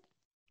 whoop,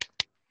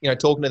 you know,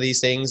 talking to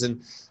these things,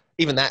 and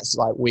even that's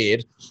like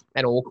weird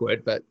and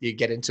awkward, but you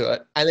get into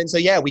it. And then, so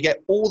yeah, we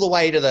get all the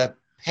way to the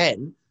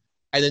pen,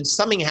 and then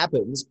something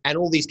happens and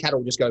all these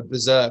cattle just go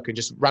berserk and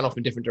just run off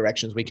in different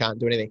directions. We can't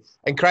do anything.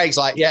 And Craig's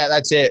like, yeah,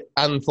 that's it.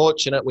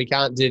 Unfortunate. We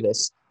can't do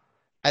this.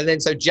 And then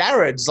so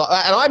Jared's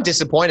like, and I'm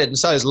disappointed, and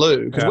so is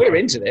Lou, because we're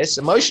into this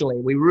emotionally.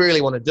 We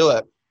really want to do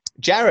it.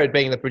 Jared,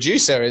 being the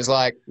producer, is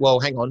like, well,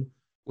 hang on,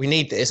 we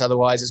need this.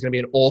 Otherwise it's going to be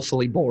an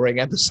awfully boring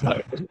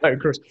episode. No,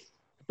 Chris.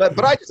 But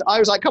I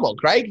was like, come on,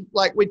 Craig,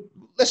 like,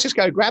 let's just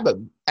go grab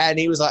him. And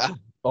he was like, oh,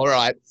 all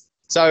right.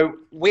 So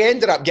we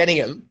ended up getting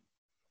him.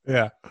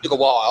 Yeah. It took a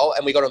while,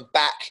 and we got him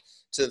back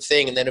to the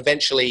thing. And then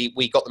eventually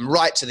we got them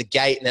right to the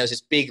gate, and there was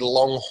this big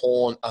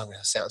longhorn. Oh, I'm going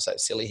to sound so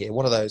silly here.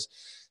 What are those?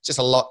 Just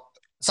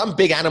some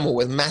big animal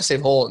with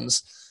massive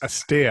horns. A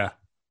steer.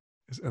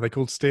 Are they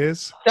called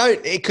steers? No,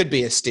 it could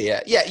be a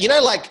steer. Yeah. You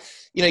know, like,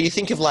 you know, you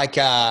think of like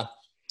the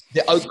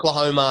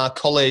Oklahoma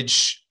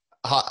college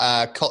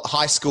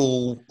high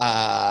school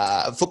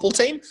football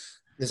team.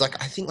 There's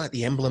like, I think like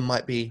the emblem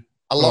might be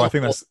a longhorn. I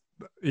think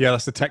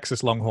that's the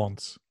Texas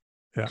Longhorns.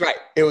 Yeah. Great.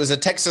 It was a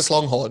Texas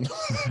Longhorn.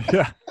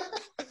 Yeah.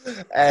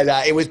 And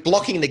it was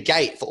blocking the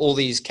gate for all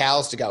these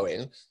cows to go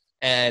in.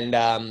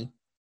 And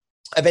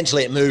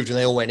eventually it moved and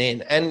they all went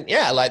in. And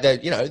yeah, like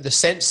the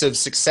sense of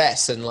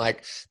success and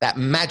like that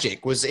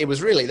magic was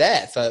really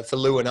there for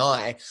Lou and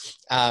I.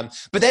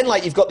 But then,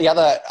 like, you've got the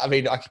other, I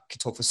mean, I could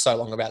talk for so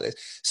long about this.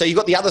 So you've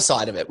got the other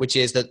side of it, which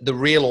is the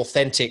real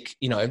authentic,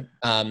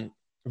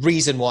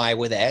 reason why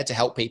we're there to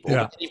help people.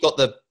 Yeah. But then you've got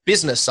the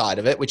business side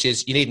of it, which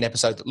is you need an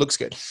episode that looks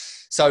good.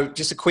 So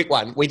just a quick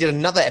one. We did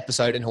another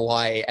episode in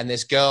Hawaii, and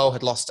this girl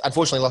had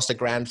unfortunately lost her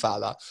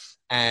grandfather.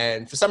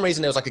 And for some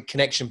reason, there was like a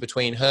connection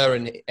between her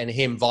and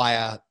him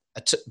via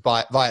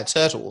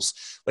turtles.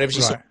 Whenever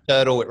she saw a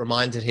turtle, it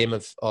reminded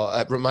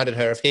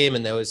her of him,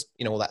 and there was,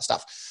 all that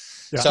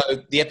stuff. Yeah. So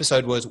the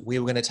episode was, we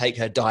were going to take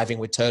her diving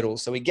with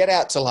turtles. So we get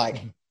out to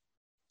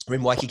we're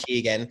in Waikiki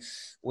again.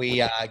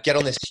 We get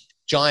on this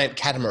giant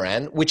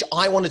catamaran, which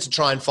I wanted to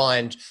try and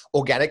find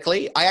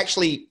organically. I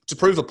actually, to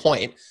prove a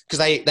point, because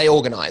they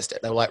organized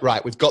it. They were like,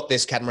 right, we've got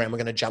this catamaran we're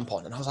going to jump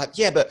on. And I was like,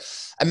 yeah, but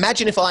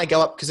imagine if I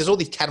go up, because there's all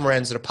these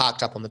catamarans that are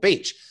parked up on the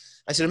beach.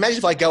 I said, imagine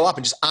if I go up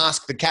and just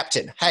ask the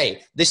captain,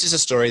 hey, this is a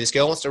story. This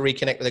girl wants to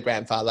reconnect with her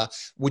grandfather.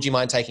 Would you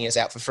mind taking us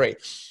out for free?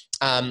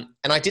 And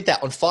I did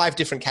that on 5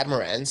 different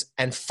catamarans,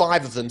 and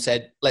 5 of them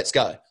said, let's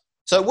go.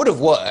 So it would have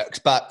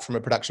worked, but from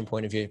a production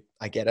point of view,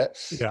 I get it.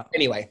 Yeah.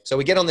 Anyway, so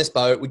we get on this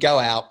boat, we go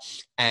out,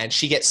 and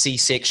she gets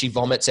seasick. She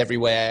vomits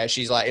everywhere.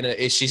 She's like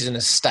she's in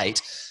a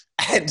state.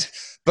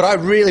 But I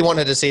really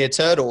wanted to see a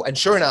turtle. And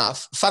sure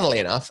enough, funnily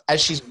enough,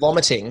 as she's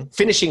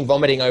finishing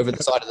vomiting over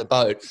the side of the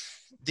boat,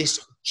 this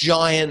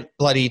giant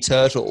bloody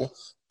turtle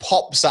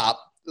pops up,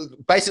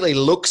 basically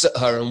looks at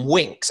her and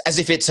winks as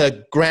if it's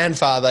her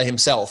grandfather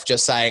himself,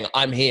 just saying,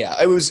 I'm here.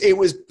 It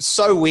was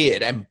so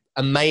weird and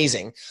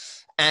amazing.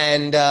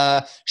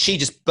 And she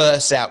just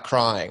bursts out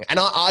crying. And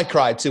I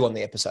cried too on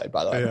the episode,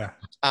 by the way.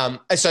 Yeah.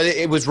 So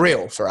it was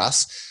real for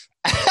us.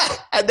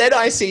 And then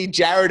I see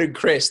Jared and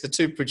Chris, the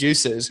 2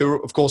 producers, who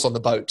are, of course, on the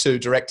boat too,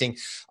 directing.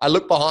 I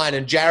look behind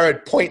and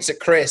Jared points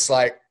at Chris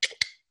like,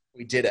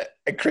 we did it.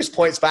 And Chris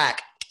points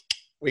back,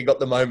 we got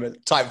the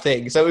moment type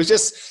thing. So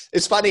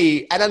it's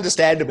funny and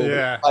understandable.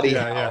 Yeah, funny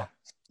how,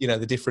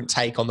 the different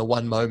take on the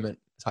one moment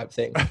type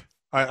thing.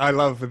 I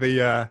love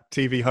the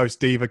TV host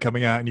Diva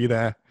coming out and you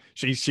there.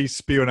 She's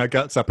spewing her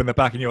guts up in the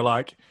back and you're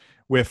like,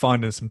 we're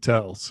finding some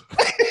turtles.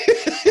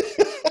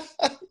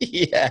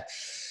 Yeah.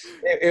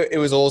 It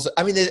was awesome.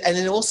 I mean, and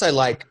then also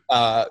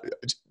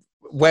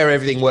where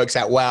everything works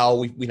out well,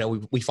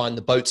 we find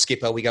the boat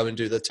skipper, we go and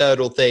do the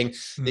turtle thing,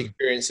 the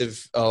experience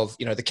of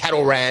the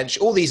cattle ranch,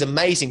 all these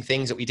amazing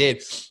things that we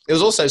did. There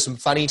was also some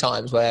funny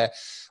times where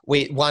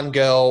one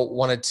girl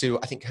wanted to,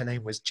 I think her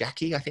name was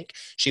Jackie,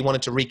 she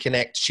wanted to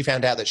reconnect. She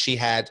found out that she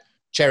had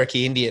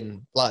Cherokee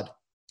Indian blood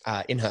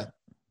in her.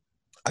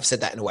 I've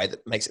said that in a way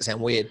that makes it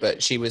sound weird,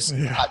 but she was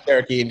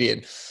Cherokee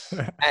Indian.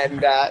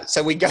 And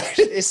so we go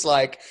to this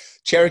like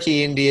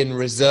Cherokee Indian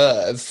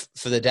reserve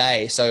for the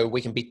day so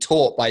we can be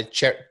taught by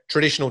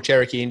traditional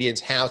Cherokee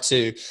Indians how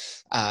to,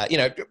 how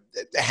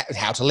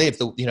to live,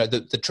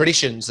 the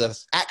traditions of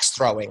axe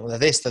throwing, the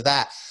this, the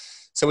that.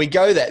 So we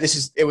go there.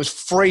 It was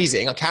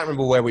freezing. I can't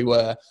remember where we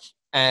were,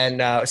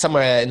 and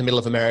somewhere in the middle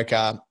of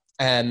America.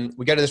 And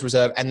we go to this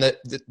reserve, and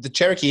the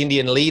Cherokee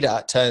Indian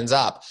leader turns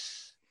up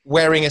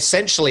wearing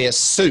essentially a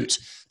suit.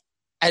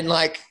 And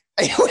like,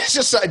 it was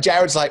just like,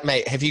 Jared's like,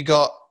 mate, have you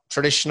got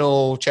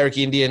traditional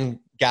Cherokee Indian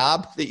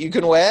garb that you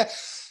can wear?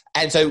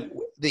 And so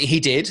he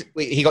did.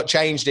 He got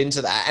changed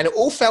into that, and it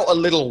all felt a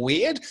little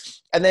weird.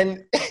 And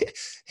then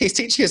he's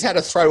teaching us how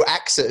to throw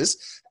axes,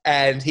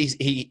 and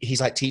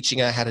he's like teaching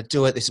her how to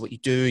do it. This is what you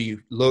do. You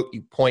look,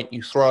 you point,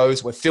 you throw.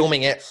 So we're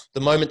filming it.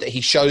 The moment that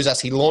he shows us,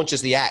 he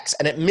launches the axe,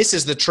 and it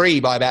misses the tree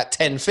by about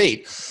 10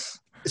 feet.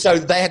 So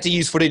they had to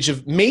use footage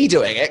of me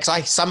doing it because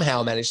I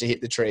somehow managed to hit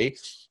the tree.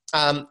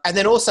 And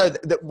then also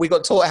we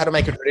got taught how to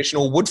make a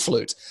traditional wood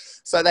flute.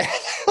 So they,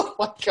 oh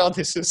my God,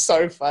 this is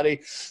so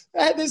funny.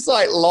 They had this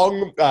like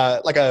long,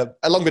 like a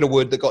long bit of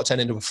wood that got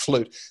turned into a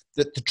flute,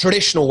 the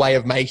traditional way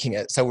of making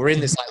it. So we're in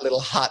this like little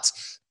hut,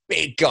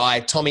 big guy,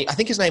 Tommy, I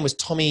think his name was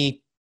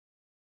Tommy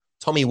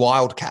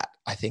Wildcat,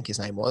 I think his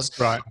name was.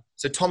 Right.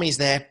 So Tommy's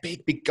there,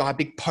 big guy,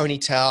 big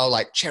ponytail,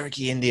 like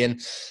Cherokee Indian.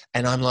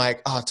 And I'm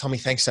like, oh, Tommy,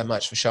 thanks so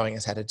much for showing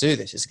us how to do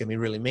this. It's going to be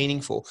really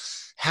meaningful.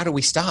 How do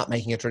we start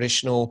making a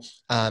traditional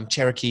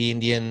Cherokee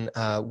Indian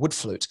wood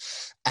flute?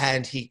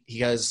 And he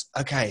goes,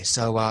 okay,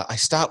 so I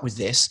start with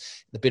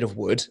this, the bit of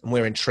wood, and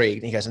we're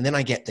intrigued. And he goes, and then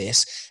I get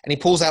this. And he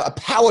pulls out a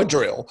power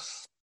drill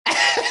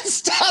and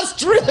starts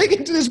drilling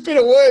into this bit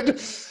of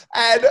wood.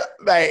 And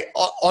mate,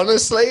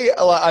 honestly,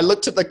 I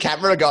looked at the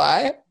camera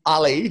guy,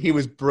 Ali. He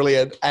was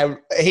brilliant, and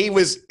he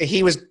was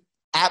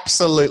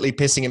absolutely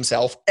pissing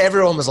himself.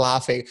 Everyone was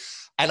laughing,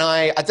 and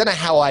I don't know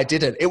how I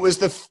did it. It was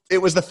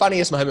the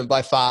funniest moment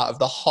by far of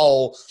the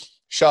whole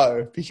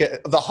show, because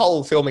the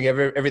whole filming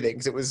everything,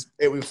 because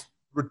it was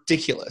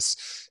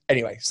ridiculous.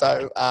 Anyway,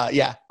 so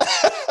yeah,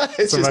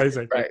 it's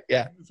amazing. Right?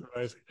 Yeah, it's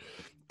amazing.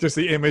 Just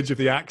the image of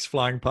the axe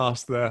flying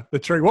past the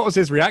tree. What was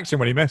his reaction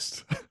when he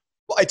missed?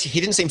 He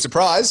didn't seem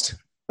surprised.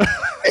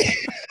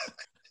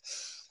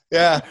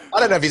 Yeah. I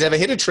don't know if he's ever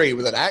hit a tree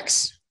with an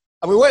axe.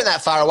 And we weren't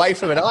that far away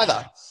from it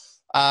either.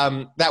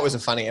 That was a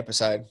funny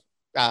episode.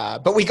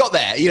 But we got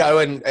there,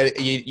 and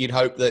you'd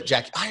hope that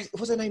Jackie,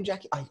 was her name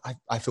Jackie?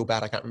 I feel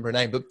bad. I can't remember her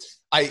name, but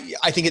I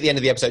think at the end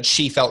of the episode,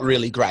 she felt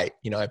really great,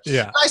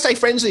 Yeah. I stay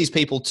friends with these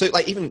people too.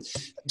 Like even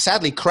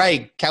sadly,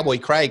 Cowboy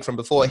Craig from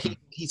before,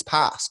 he's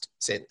passed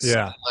since.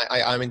 Yeah.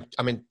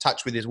 I'm in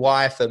touch with his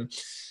wife, and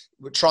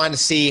we're trying to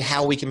see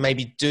how we can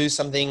maybe do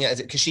something,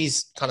 because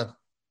she's kind of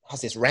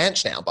has this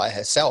ranch now by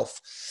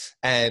herself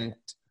and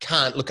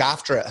can't look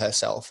after it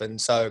herself. And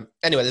so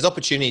anyway, there's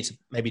opportunity to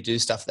maybe do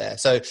stuff there.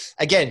 So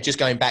again, just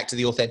going back to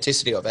the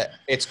authenticity of it,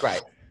 it's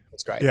great.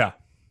 It's great. Yeah,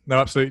 no,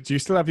 absolutely. Do you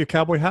still have your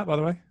cowboy hat, by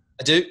the way?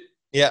 I do.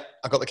 Yeah.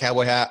 I got the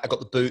cowboy hat. I got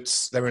the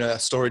boots. They're in a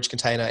storage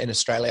container in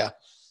Australia.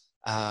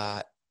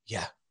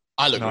 Yeah.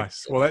 I look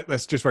nice. Well,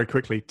 let's just very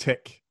quickly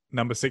tick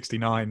number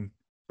 69.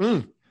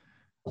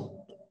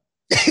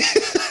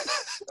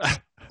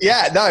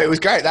 Yeah, no, it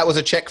was great. That was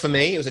a check for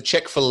me. It was a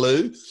check for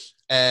Lou.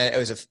 It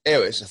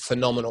was a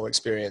phenomenal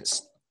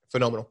experience.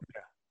 Phenomenal.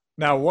 Yeah.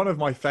 Now, one of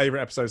my favorite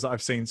episodes that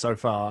I've seen so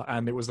far,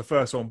 and it was the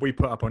first one we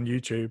put up on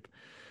YouTube,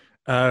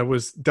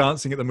 was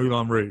Dancing at the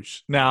Moulin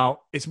Rouge.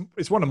 Now, it's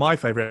one of my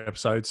favorite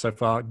episodes so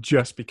far,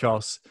 just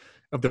because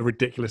of the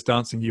ridiculous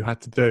dancing you had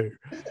to do.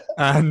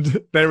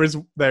 And there is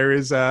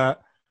a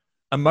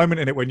moment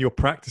in it when you're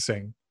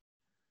practicing,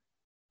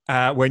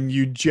 when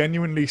you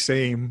genuinely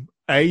seem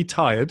A,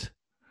 tired,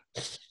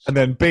 and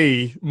then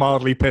B,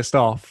 mildly pissed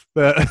off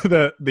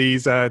that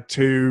these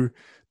two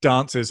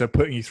dancers are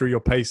putting you through your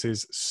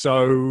paces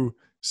so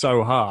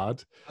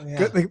hard. Oh,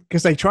 yeah.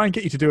 Because they try and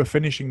get you to do a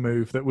finishing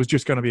move that was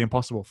just going to be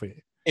impossible for you.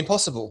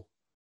 Impossible.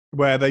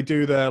 Where they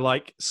do the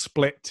like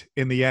split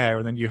in the air,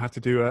 and then you have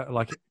to do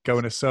go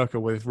in a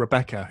circle with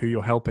Rebecca, who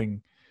you're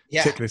helping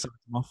tick this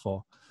item off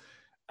for.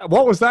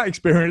 What was that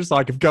experience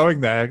like of going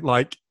there?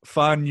 Like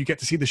fun, you get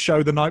to see the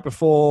show the night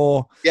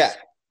before. Yeah.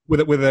 With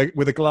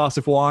a glass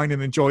of wine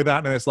and enjoy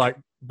that, and it's like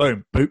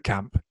boom, boot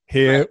camp.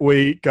 Here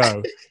we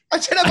go. I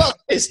don't know if I was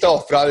pissed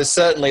off, but I was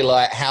certainly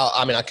like,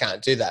 I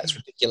can't do that. It's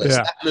ridiculous.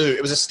 Yeah. That move,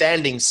 it was a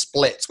standing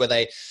split where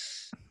the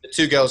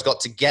two girls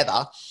got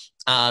together,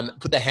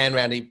 put their hand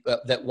around they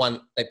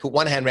put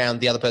one hand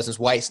around the other person's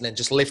waist and then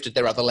just lifted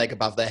their other leg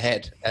above their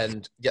head.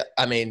 And yeah,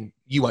 I mean,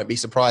 you won't be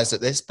surprised at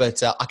this,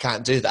 but I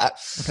can't do that.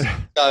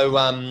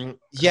 So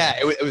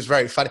it was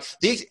very funny.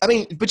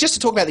 But just to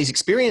talk about these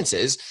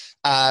experiences,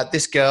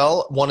 this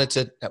girl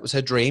that was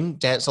her dream,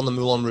 dance on the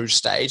Moulin Rouge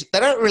stage. They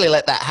don't really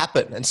let that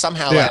happen, and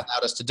somehow they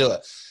allowed us to do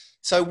it.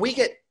 So we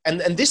get,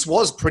 and this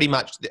was pretty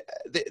much,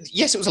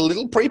 yes, it was a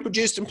little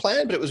pre-produced and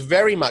planned, but it was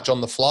very much on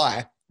the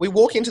fly. We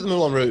walk into the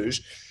Moulin Rouge,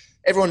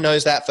 everyone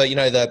knows that for,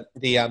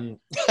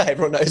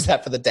 everyone knows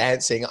that for the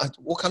dancing.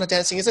 What kind of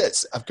dancing is it?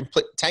 It's a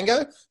complete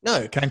tango?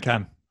 No. Can.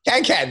 Can.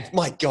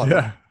 My God.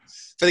 Yeah.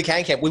 For the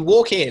can. We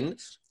walk in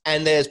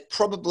and there's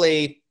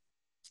probably,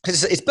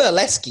 because it's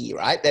burlesque,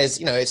 right? There's,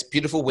 it's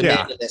beautiful women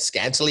and they're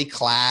scantily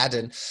clad.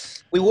 And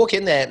we walk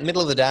in there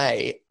middle of the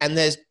day and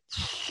there's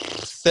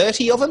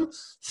 30 of them,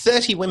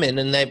 30 women,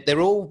 and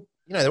they're all,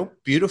 they're all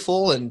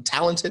beautiful and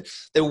talented.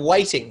 They're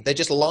waiting. They're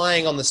just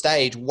lying on the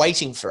stage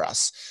waiting for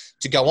us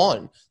to go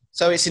on.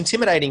 So it's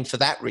intimidating for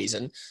that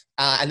reason.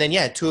 And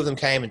then, two of them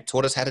came and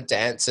taught us how to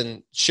dance.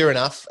 And sure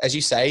enough, as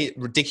you say,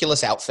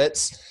 ridiculous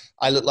outfits.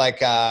 I look like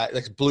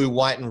blue,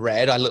 white, and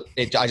red. I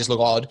just look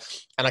odd,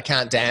 and I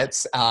can't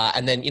dance.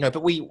 And then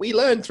but we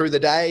learn through the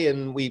day,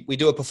 and we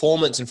do a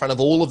performance in front of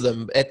all of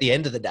them at the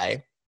end of the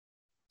day.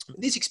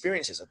 These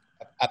experiences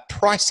are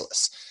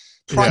priceless.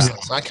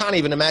 Priceless. Yeah. I can't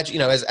even imagine.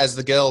 As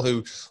the girl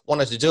who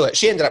wanted to do it,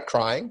 she ended up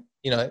crying.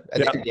 At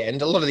the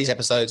end, a lot of these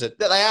episodes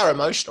they are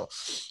emotional,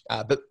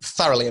 but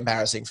thoroughly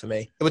embarrassing for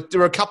me.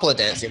 There were a couple of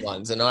dancing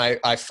ones, and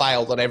I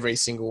failed on every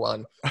single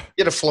one. We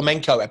had a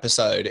flamenco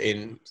episode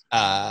in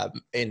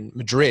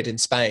Madrid, in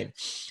Spain,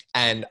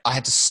 and I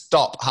had to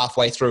stop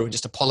halfway through and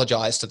just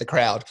apologize to the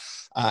crowd,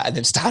 and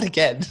then start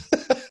again.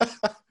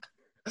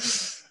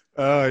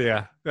 Oh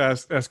yeah,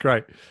 that's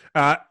great.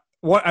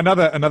 What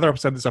another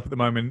episode that's up at the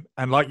moment,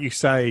 and like you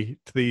say,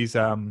 to these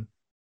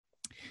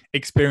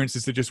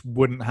experiences that just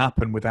wouldn't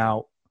happen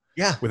without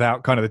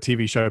kind of the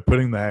TV show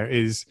putting there,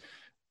 is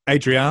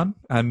Adrienne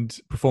and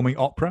performing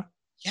opera.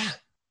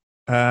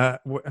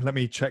 Let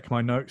me check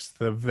my notes.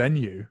 The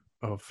venue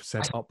of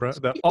said opera,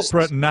 the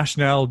Opera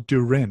Nationale de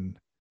Rennes.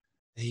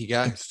 There you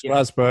go. In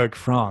Strasbourg,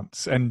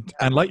 France. And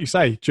like you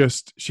say,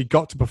 just she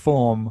got to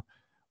perform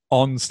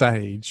on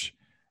stage.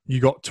 You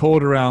got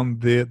toured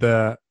around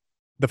the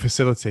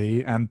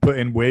facility and put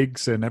in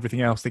wigs and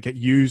everything else that get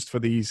used for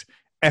these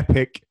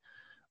epic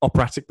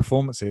operatic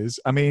performances.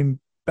 I mean,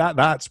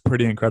 that's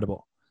pretty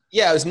incredible.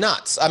 Yeah, it was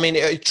nuts. I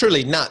mean,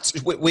 truly nuts.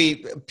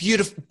 We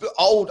beautiful,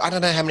 old, I don't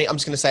know how many, I'm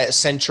just going to say it's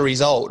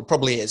centuries old. It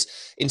probably is.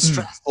 In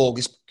Strasbourg,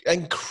 this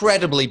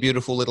incredibly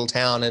beautiful little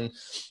town. And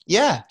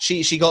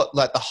she got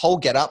like the whole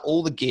get up,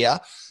 all the gear,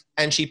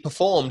 and she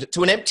performed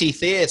to an empty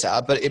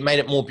theater, but it made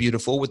it more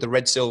beautiful with the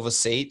red silver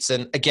seats.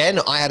 And again,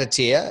 I had a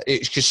tear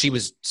because she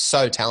was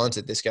so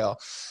talented, this girl.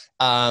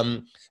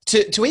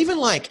 To even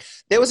like,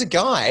 there was a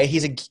guy,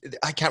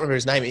 I can't remember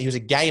his name. He was a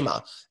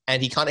gamer,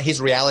 and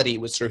his reality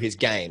was through his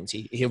games.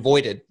 He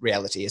avoided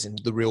reality as in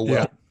the real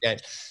world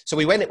games. So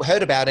we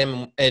heard about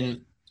him,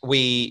 and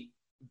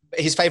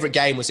his favorite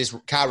game was this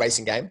car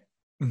racing game.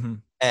 Mm-hmm.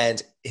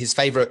 And his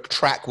favorite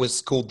track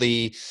was called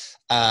the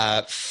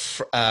Spa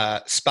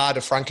de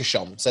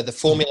Francorchamps. So the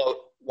Formula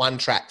One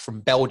track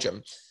from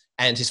Belgium.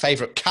 And his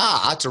favorite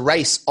car to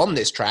race on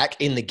this track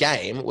in the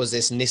game was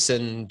this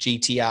Nissan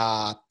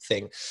GTR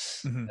thing.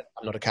 Mm-hmm.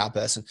 I'm not a car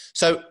person.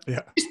 So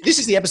this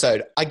is the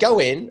episode. I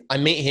go in, I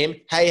meet him.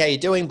 Hey, how you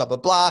doing? Blah, blah,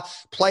 blah.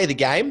 Play the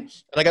game. And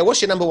I go,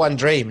 what's your number one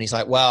dream? And he's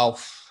like, well,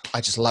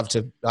 I'd love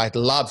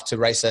to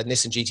race a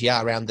Nissan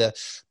GTR around the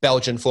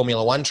Belgian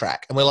Formula One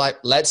track. And we're like,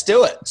 let's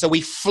do it. So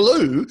we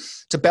flew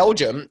to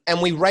Belgium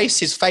and we raced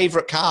his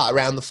favorite car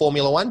around the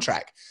Formula One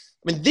track.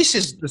 I mean, this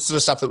is the sort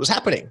of stuff that was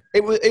happening.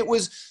 It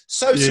was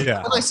so.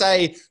 When I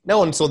say no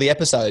one saw the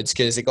episodes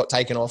because it got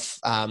taken off,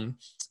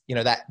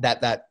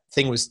 that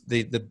thing was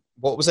the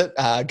what was it?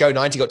 Go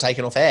 90 got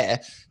taken off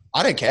air.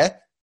 I don't care.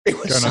 It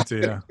was such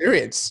an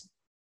experience.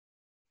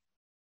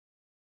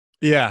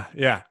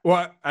 Yeah.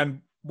 Well,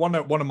 and one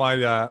of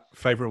my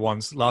favorite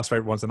ones, last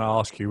favorite ones, and I'll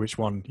ask you which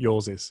one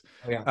yours is.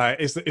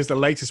 Is the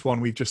latest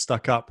one we've just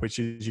stuck up, which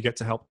is you get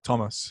to help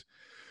Thomas,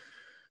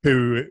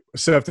 who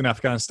served in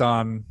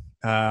Afghanistan.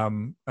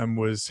 And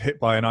was hit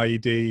by an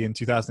IED in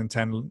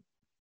 2010,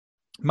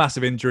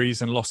 massive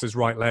injuries, and lost his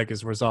right leg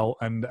as a result.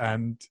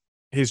 And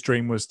his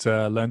dream was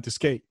to learn to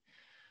ski.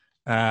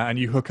 And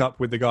you hook up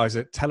with the guys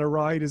at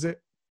Telluride, is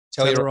it?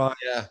 Telluride,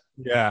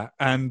 yeah.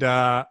 And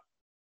an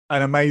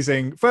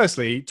amazing.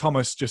 Firstly,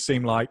 Thomas just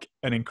seemed like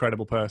an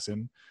incredible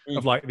person.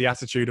 Of like the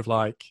attitude of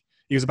like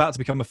he was about to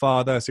become a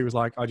father, so he was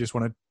like, I just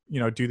want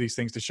to do these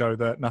things to show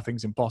that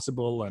nothing's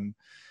impossible, and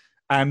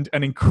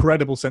an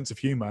incredible sense of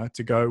humor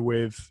to go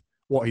with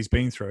what he's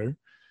been through.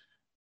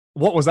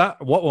 What was that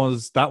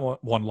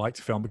one like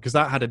to film? Because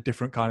that had a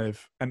different kind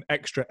of an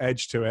extra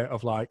edge to it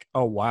of like,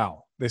 oh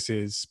wow, this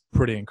is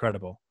pretty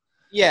incredible.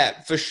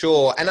 Yeah, for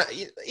sure. And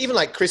even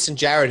like Chris and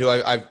Jared, who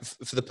I've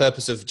for the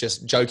purpose of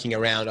just joking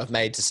around, I've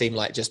made to seem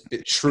like just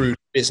shrewd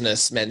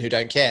businessmen who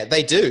don't care.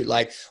 They do.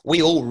 Like,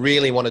 we all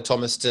really wanted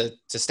Thomas to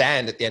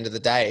stand at the end of the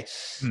day.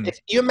 If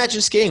you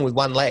imagine skiing with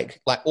one leg,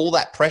 like all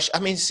that pressure. I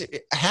mean,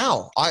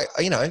 how? I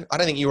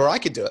don't think you or I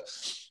could do it.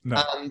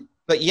 No.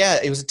 But yeah,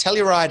 it was a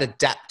Telluride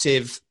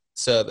Adaptive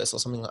Service or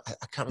something like,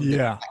 I can't remember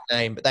the exact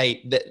name, but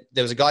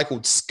there was a guy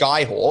called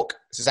Skyhawk.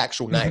 It's his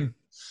actual name.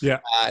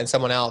 And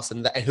someone else,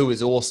 and who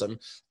was awesome.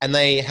 And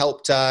they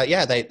helped,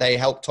 they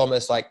helped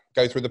Thomas like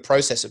go through the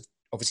process of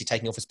obviously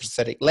taking off his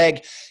prosthetic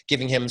leg,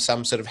 giving him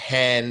some sort of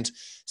hand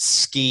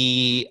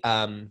ski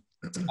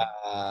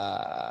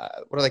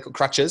what are they called?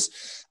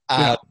 Crutches.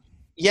 And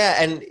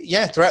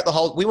throughout the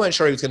whole, we weren't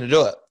sure he was going to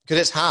do it because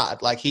it's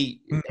hard. Like I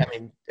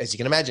mean, as you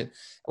can imagine,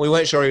 we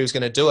weren't sure he was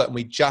going to do it. And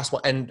we just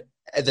and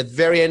at the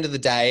very end of the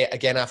day,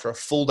 again, after a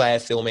full day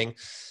of filming,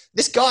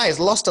 this guy has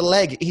lost a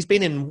leg. He's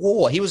been in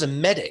war. He was a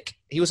medic.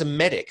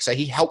 So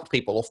he helped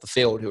people off the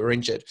field who were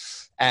injured.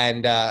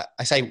 And I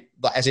say,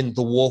 as in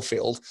the war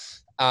field.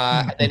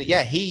 And then,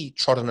 he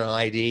trod on an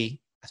IED,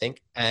 I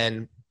think,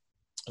 and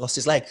lost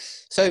his leg.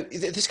 So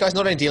this guy's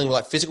not only dealing with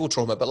like physical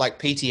trauma, but like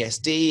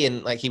PTSD,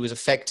 and like he was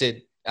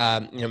affected,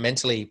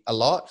 mentally a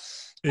lot.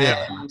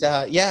 Yeah.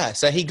 And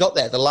so he got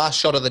there. The last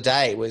shot of the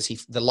day was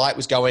the light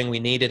was going. We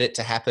needed it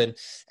to happen.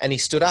 And he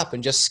stood up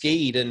and just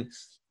skied, and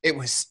it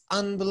was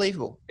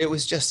unbelievable. It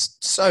was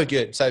just so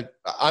good. So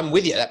I'm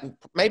with you. That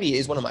maybe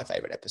is one of my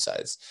favorite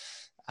episodes.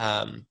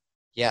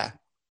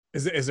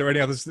 Is there any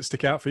others that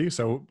stick out for you?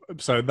 So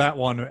that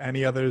one,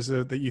 any others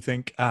that you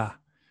think,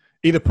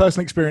 either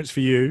personal experience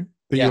for you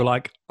that you were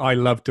like, I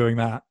love doing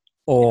that,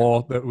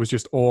 or that was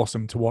just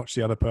awesome to watch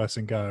the other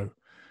person go,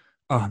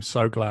 oh, I'm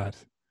so glad.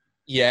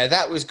 Yeah,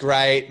 that was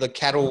great. The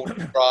cattle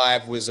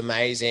drive was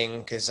amazing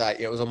because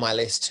it was on my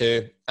list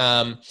too.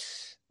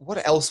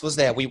 What else was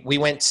there? We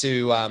went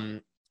to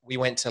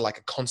like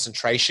a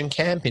concentration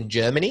camp in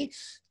Germany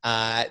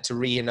to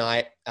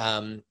reunite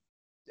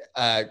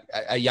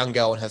a young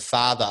girl and her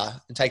father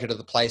and take her to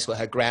the place where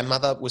her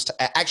grandmother was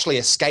actually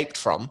escaped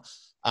from.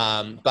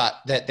 But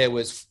that there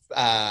was,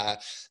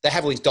 they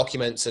have all these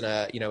documents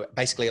and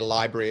basically a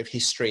library of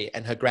history,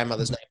 and her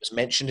grandmother's name was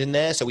mentioned in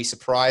there. So we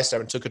surprised her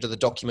and took her to the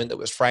document that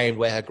was framed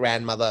where her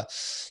grandmother,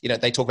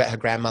 they talk about her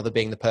grandmother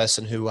being the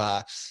person who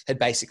had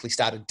basically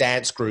started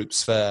dance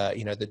groups for,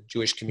 the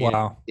Jewish community.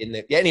 Wow.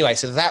 Anyway,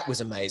 so that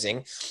was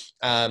amazing.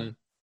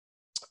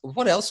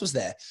 What else was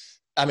there?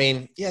 I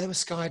mean, there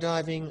was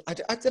skydiving.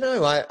 I don't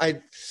know.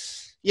 I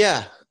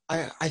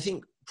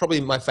think probably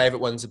my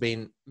favorite ones have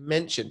been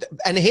mentioned.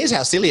 And here's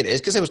how silly it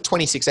is, because there was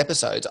 26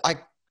 episodes. I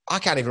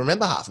can't even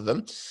remember half of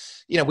them.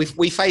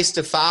 We faced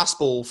a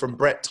fastball from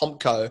Brett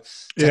Tomko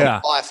to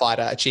help a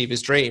firefighter achieve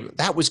his dream.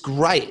 That was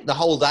great. The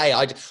whole day.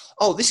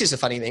 This is a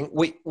funny thing.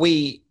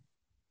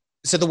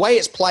 So the way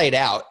it's played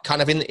out,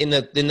 kind of in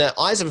the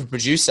eyes of a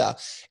producer,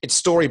 it's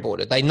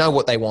storyboarded. They know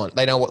what they want.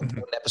 They know what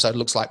an episode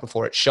looks like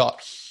before it's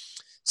shot.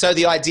 So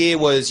the idea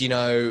was,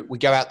 we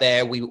go out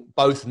there, we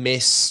both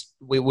miss,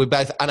 we're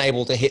both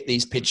unable to hit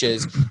these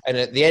pitches, and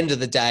at the end of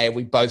the day,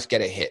 we both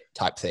get a hit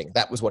type thing.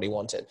 That was what he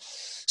wanted.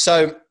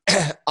 So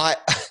I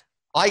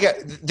go,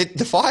 the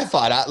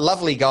firefighter,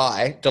 lovely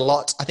guy,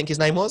 Delot, I think his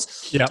name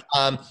was,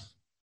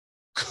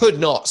 could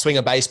not swing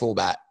a baseball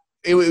bat.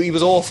 He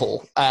was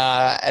awful.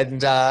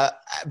 And I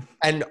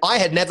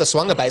had never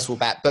swung a baseball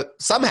bat, but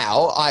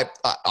somehow I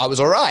was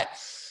all right.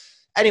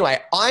 Anyway,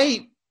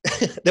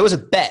 there was a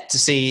bet to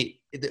see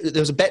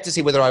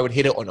whether I would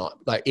hit it or not,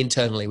 like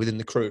internally within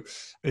the crew.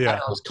 Yeah.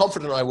 And I was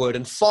confident I would.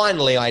 And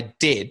finally I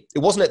did. It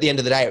wasn't at the end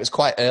of the day. It was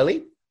quite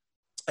early.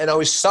 And I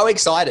was so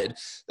excited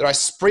that I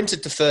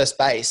sprinted to first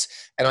base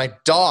and I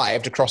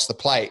dived across the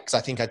plate because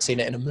I think I'd seen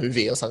it in a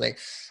movie or something.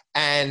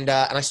 And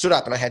I stood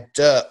up and I had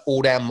dirt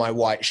all down my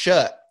white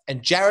shirt.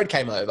 And Jared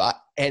came over,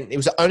 and it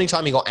was the only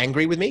time he got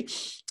angry with me,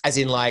 as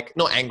in like,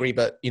 not angry,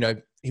 but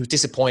he was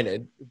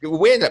disappointed.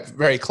 We ended up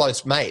very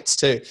close mates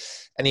too.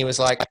 And he was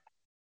like,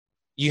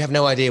 you have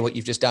no idea what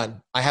you've just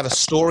done. I have a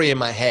story in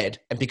my head,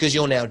 and because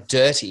you're now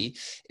dirty,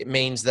 it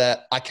means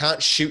that I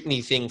can't shoot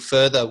anything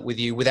further with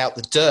you without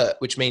the dirt,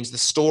 which means the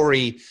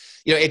story,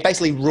 it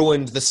basically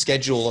ruined the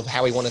schedule of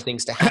how he wanted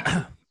things to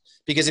happen.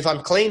 Because if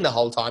I'm clean the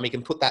whole time, he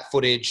can put that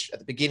footage at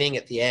the beginning,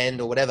 at the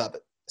end, or whatever.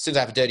 But as soon as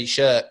I have a dirty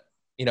shirt,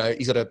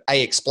 he's got to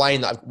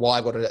explain why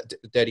I've got a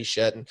dirty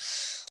shirt and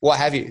what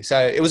have you. So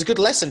it was a good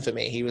lesson for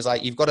me. He was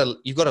like, you've got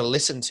to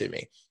listen to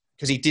me,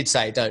 because he did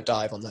say, don't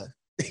dive on the.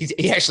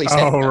 He actually said,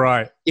 "Oh,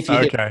 right. If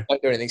you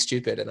don't do anything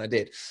stupid," and I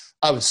did.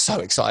 I was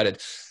so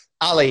excited.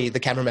 Ali, the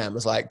cameraman,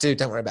 was like, "Dude,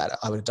 don't worry about it.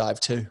 I would have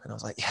dived too." And I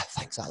was like, "Yeah,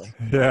 thanks, Ali."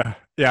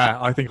 Yeah,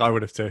 I think I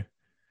would have too.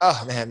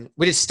 Oh man,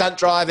 we did stunt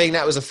driving.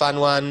 That was a fun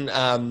one.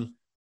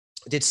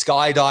 Did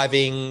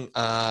skydiving.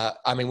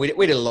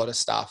 We did a lot of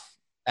stuff,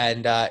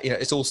 and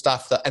it's all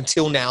stuff that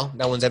until now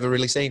no one's ever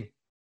really seen.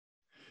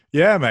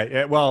 Yeah, mate.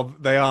 Yeah, well,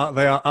 they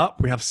are up.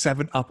 We have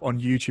 7 up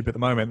on YouTube at the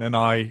moment, and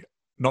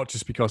not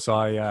just because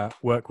I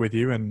work with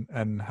you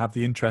and have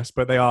the interest,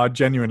 but they are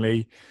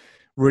genuinely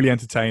really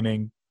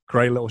entertaining,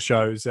 great little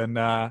shows. And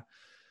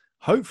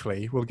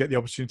hopefully we'll get the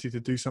opportunity to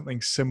do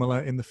something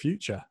similar in the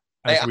future.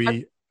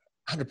 100%.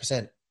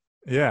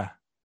 Yeah.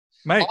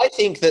 Mate. I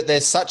think that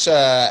there's such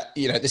a,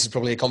 this is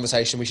probably a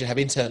conversation we should have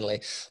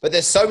internally, but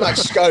there's so much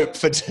scope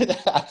for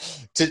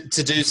to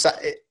do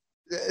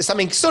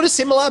something sort of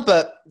similar,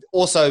 but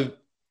also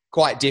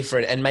quite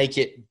different, and make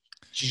it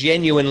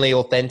genuinely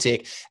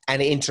authentic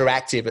and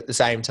interactive at the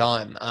same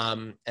time.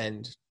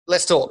 And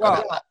let's talk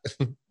about that.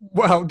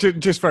 Well,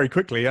 just very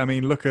quickly, I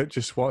mean, look at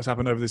just what's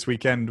happened over this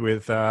weekend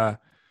with the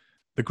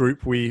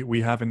group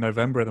we have in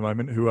November at the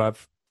moment, who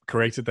have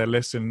created their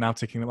list and now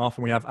ticking them off.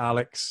 And we have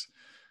Alex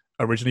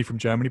originally from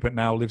Germany, but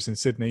now lives in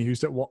Sydney.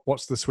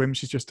 What's the swim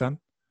she's just done?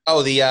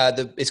 Oh,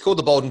 it's called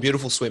the Bold and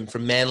Beautiful swim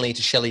from Manly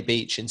to Shelley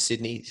Beach in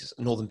Sydney's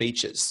Northern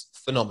Beaches.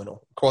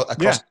 Phenomenal. Across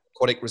the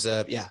Aquatic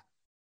Reserve. Yeah.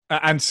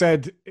 And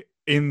said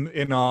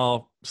in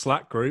our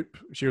Slack group,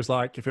 she was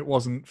like, if it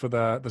wasn't for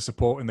the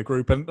support in the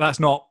group, and that's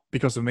not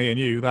because of me and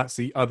you, that's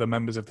the other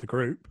members of the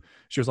group.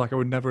 She was like, I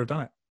would never have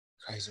done it.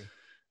 Crazy.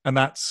 And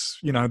that's,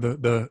 you know,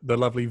 the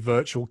lovely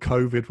virtual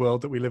COVID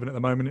world that we live in at the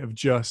moment, of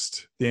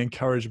just the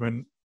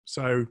encouragement.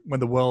 So when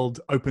the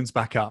world opens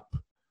back up,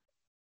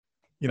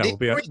 you know,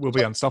 we'll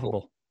be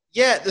unstoppable.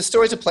 Yeah, the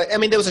stories of play. I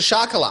mean, there was a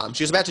shark alarm.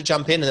 She was about to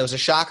jump in, and there was a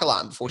shark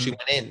alarm before she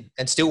went in,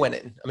 and still went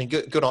in. I mean,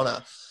 good on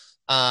her.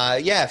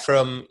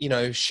 From, you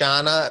know,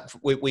 Shana,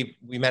 we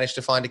managed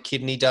to find a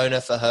kidney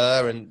donor for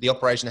her, and the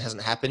operation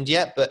hasn't happened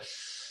yet. But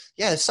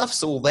yeah, the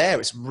stuff's all there.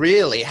 It's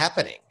really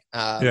happening.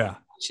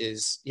 Which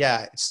is,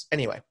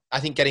 anyway, I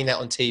think getting that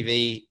on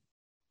TV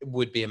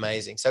would be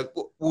amazing. So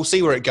we'll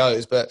see where it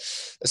goes. But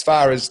as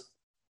far as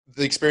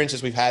the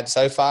experiences we've had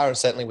so far, and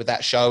certainly with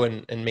that show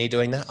and me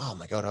doing that, oh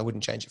my God, I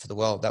wouldn't change it for the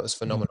world. That was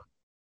phenomenal.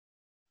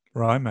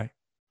 Right, mate.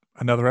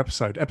 Another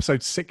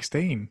episode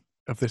 16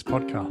 of this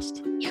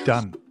podcast. Yes.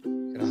 Done.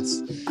 Look at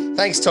us.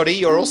 Thanks, Toddy.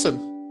 You're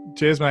awesome.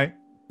 Cheers, mate.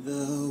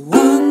 The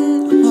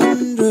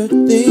 100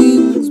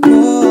 Things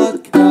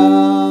Podcast.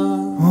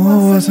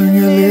 Oh, what's on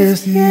your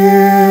list?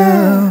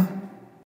 Yeah.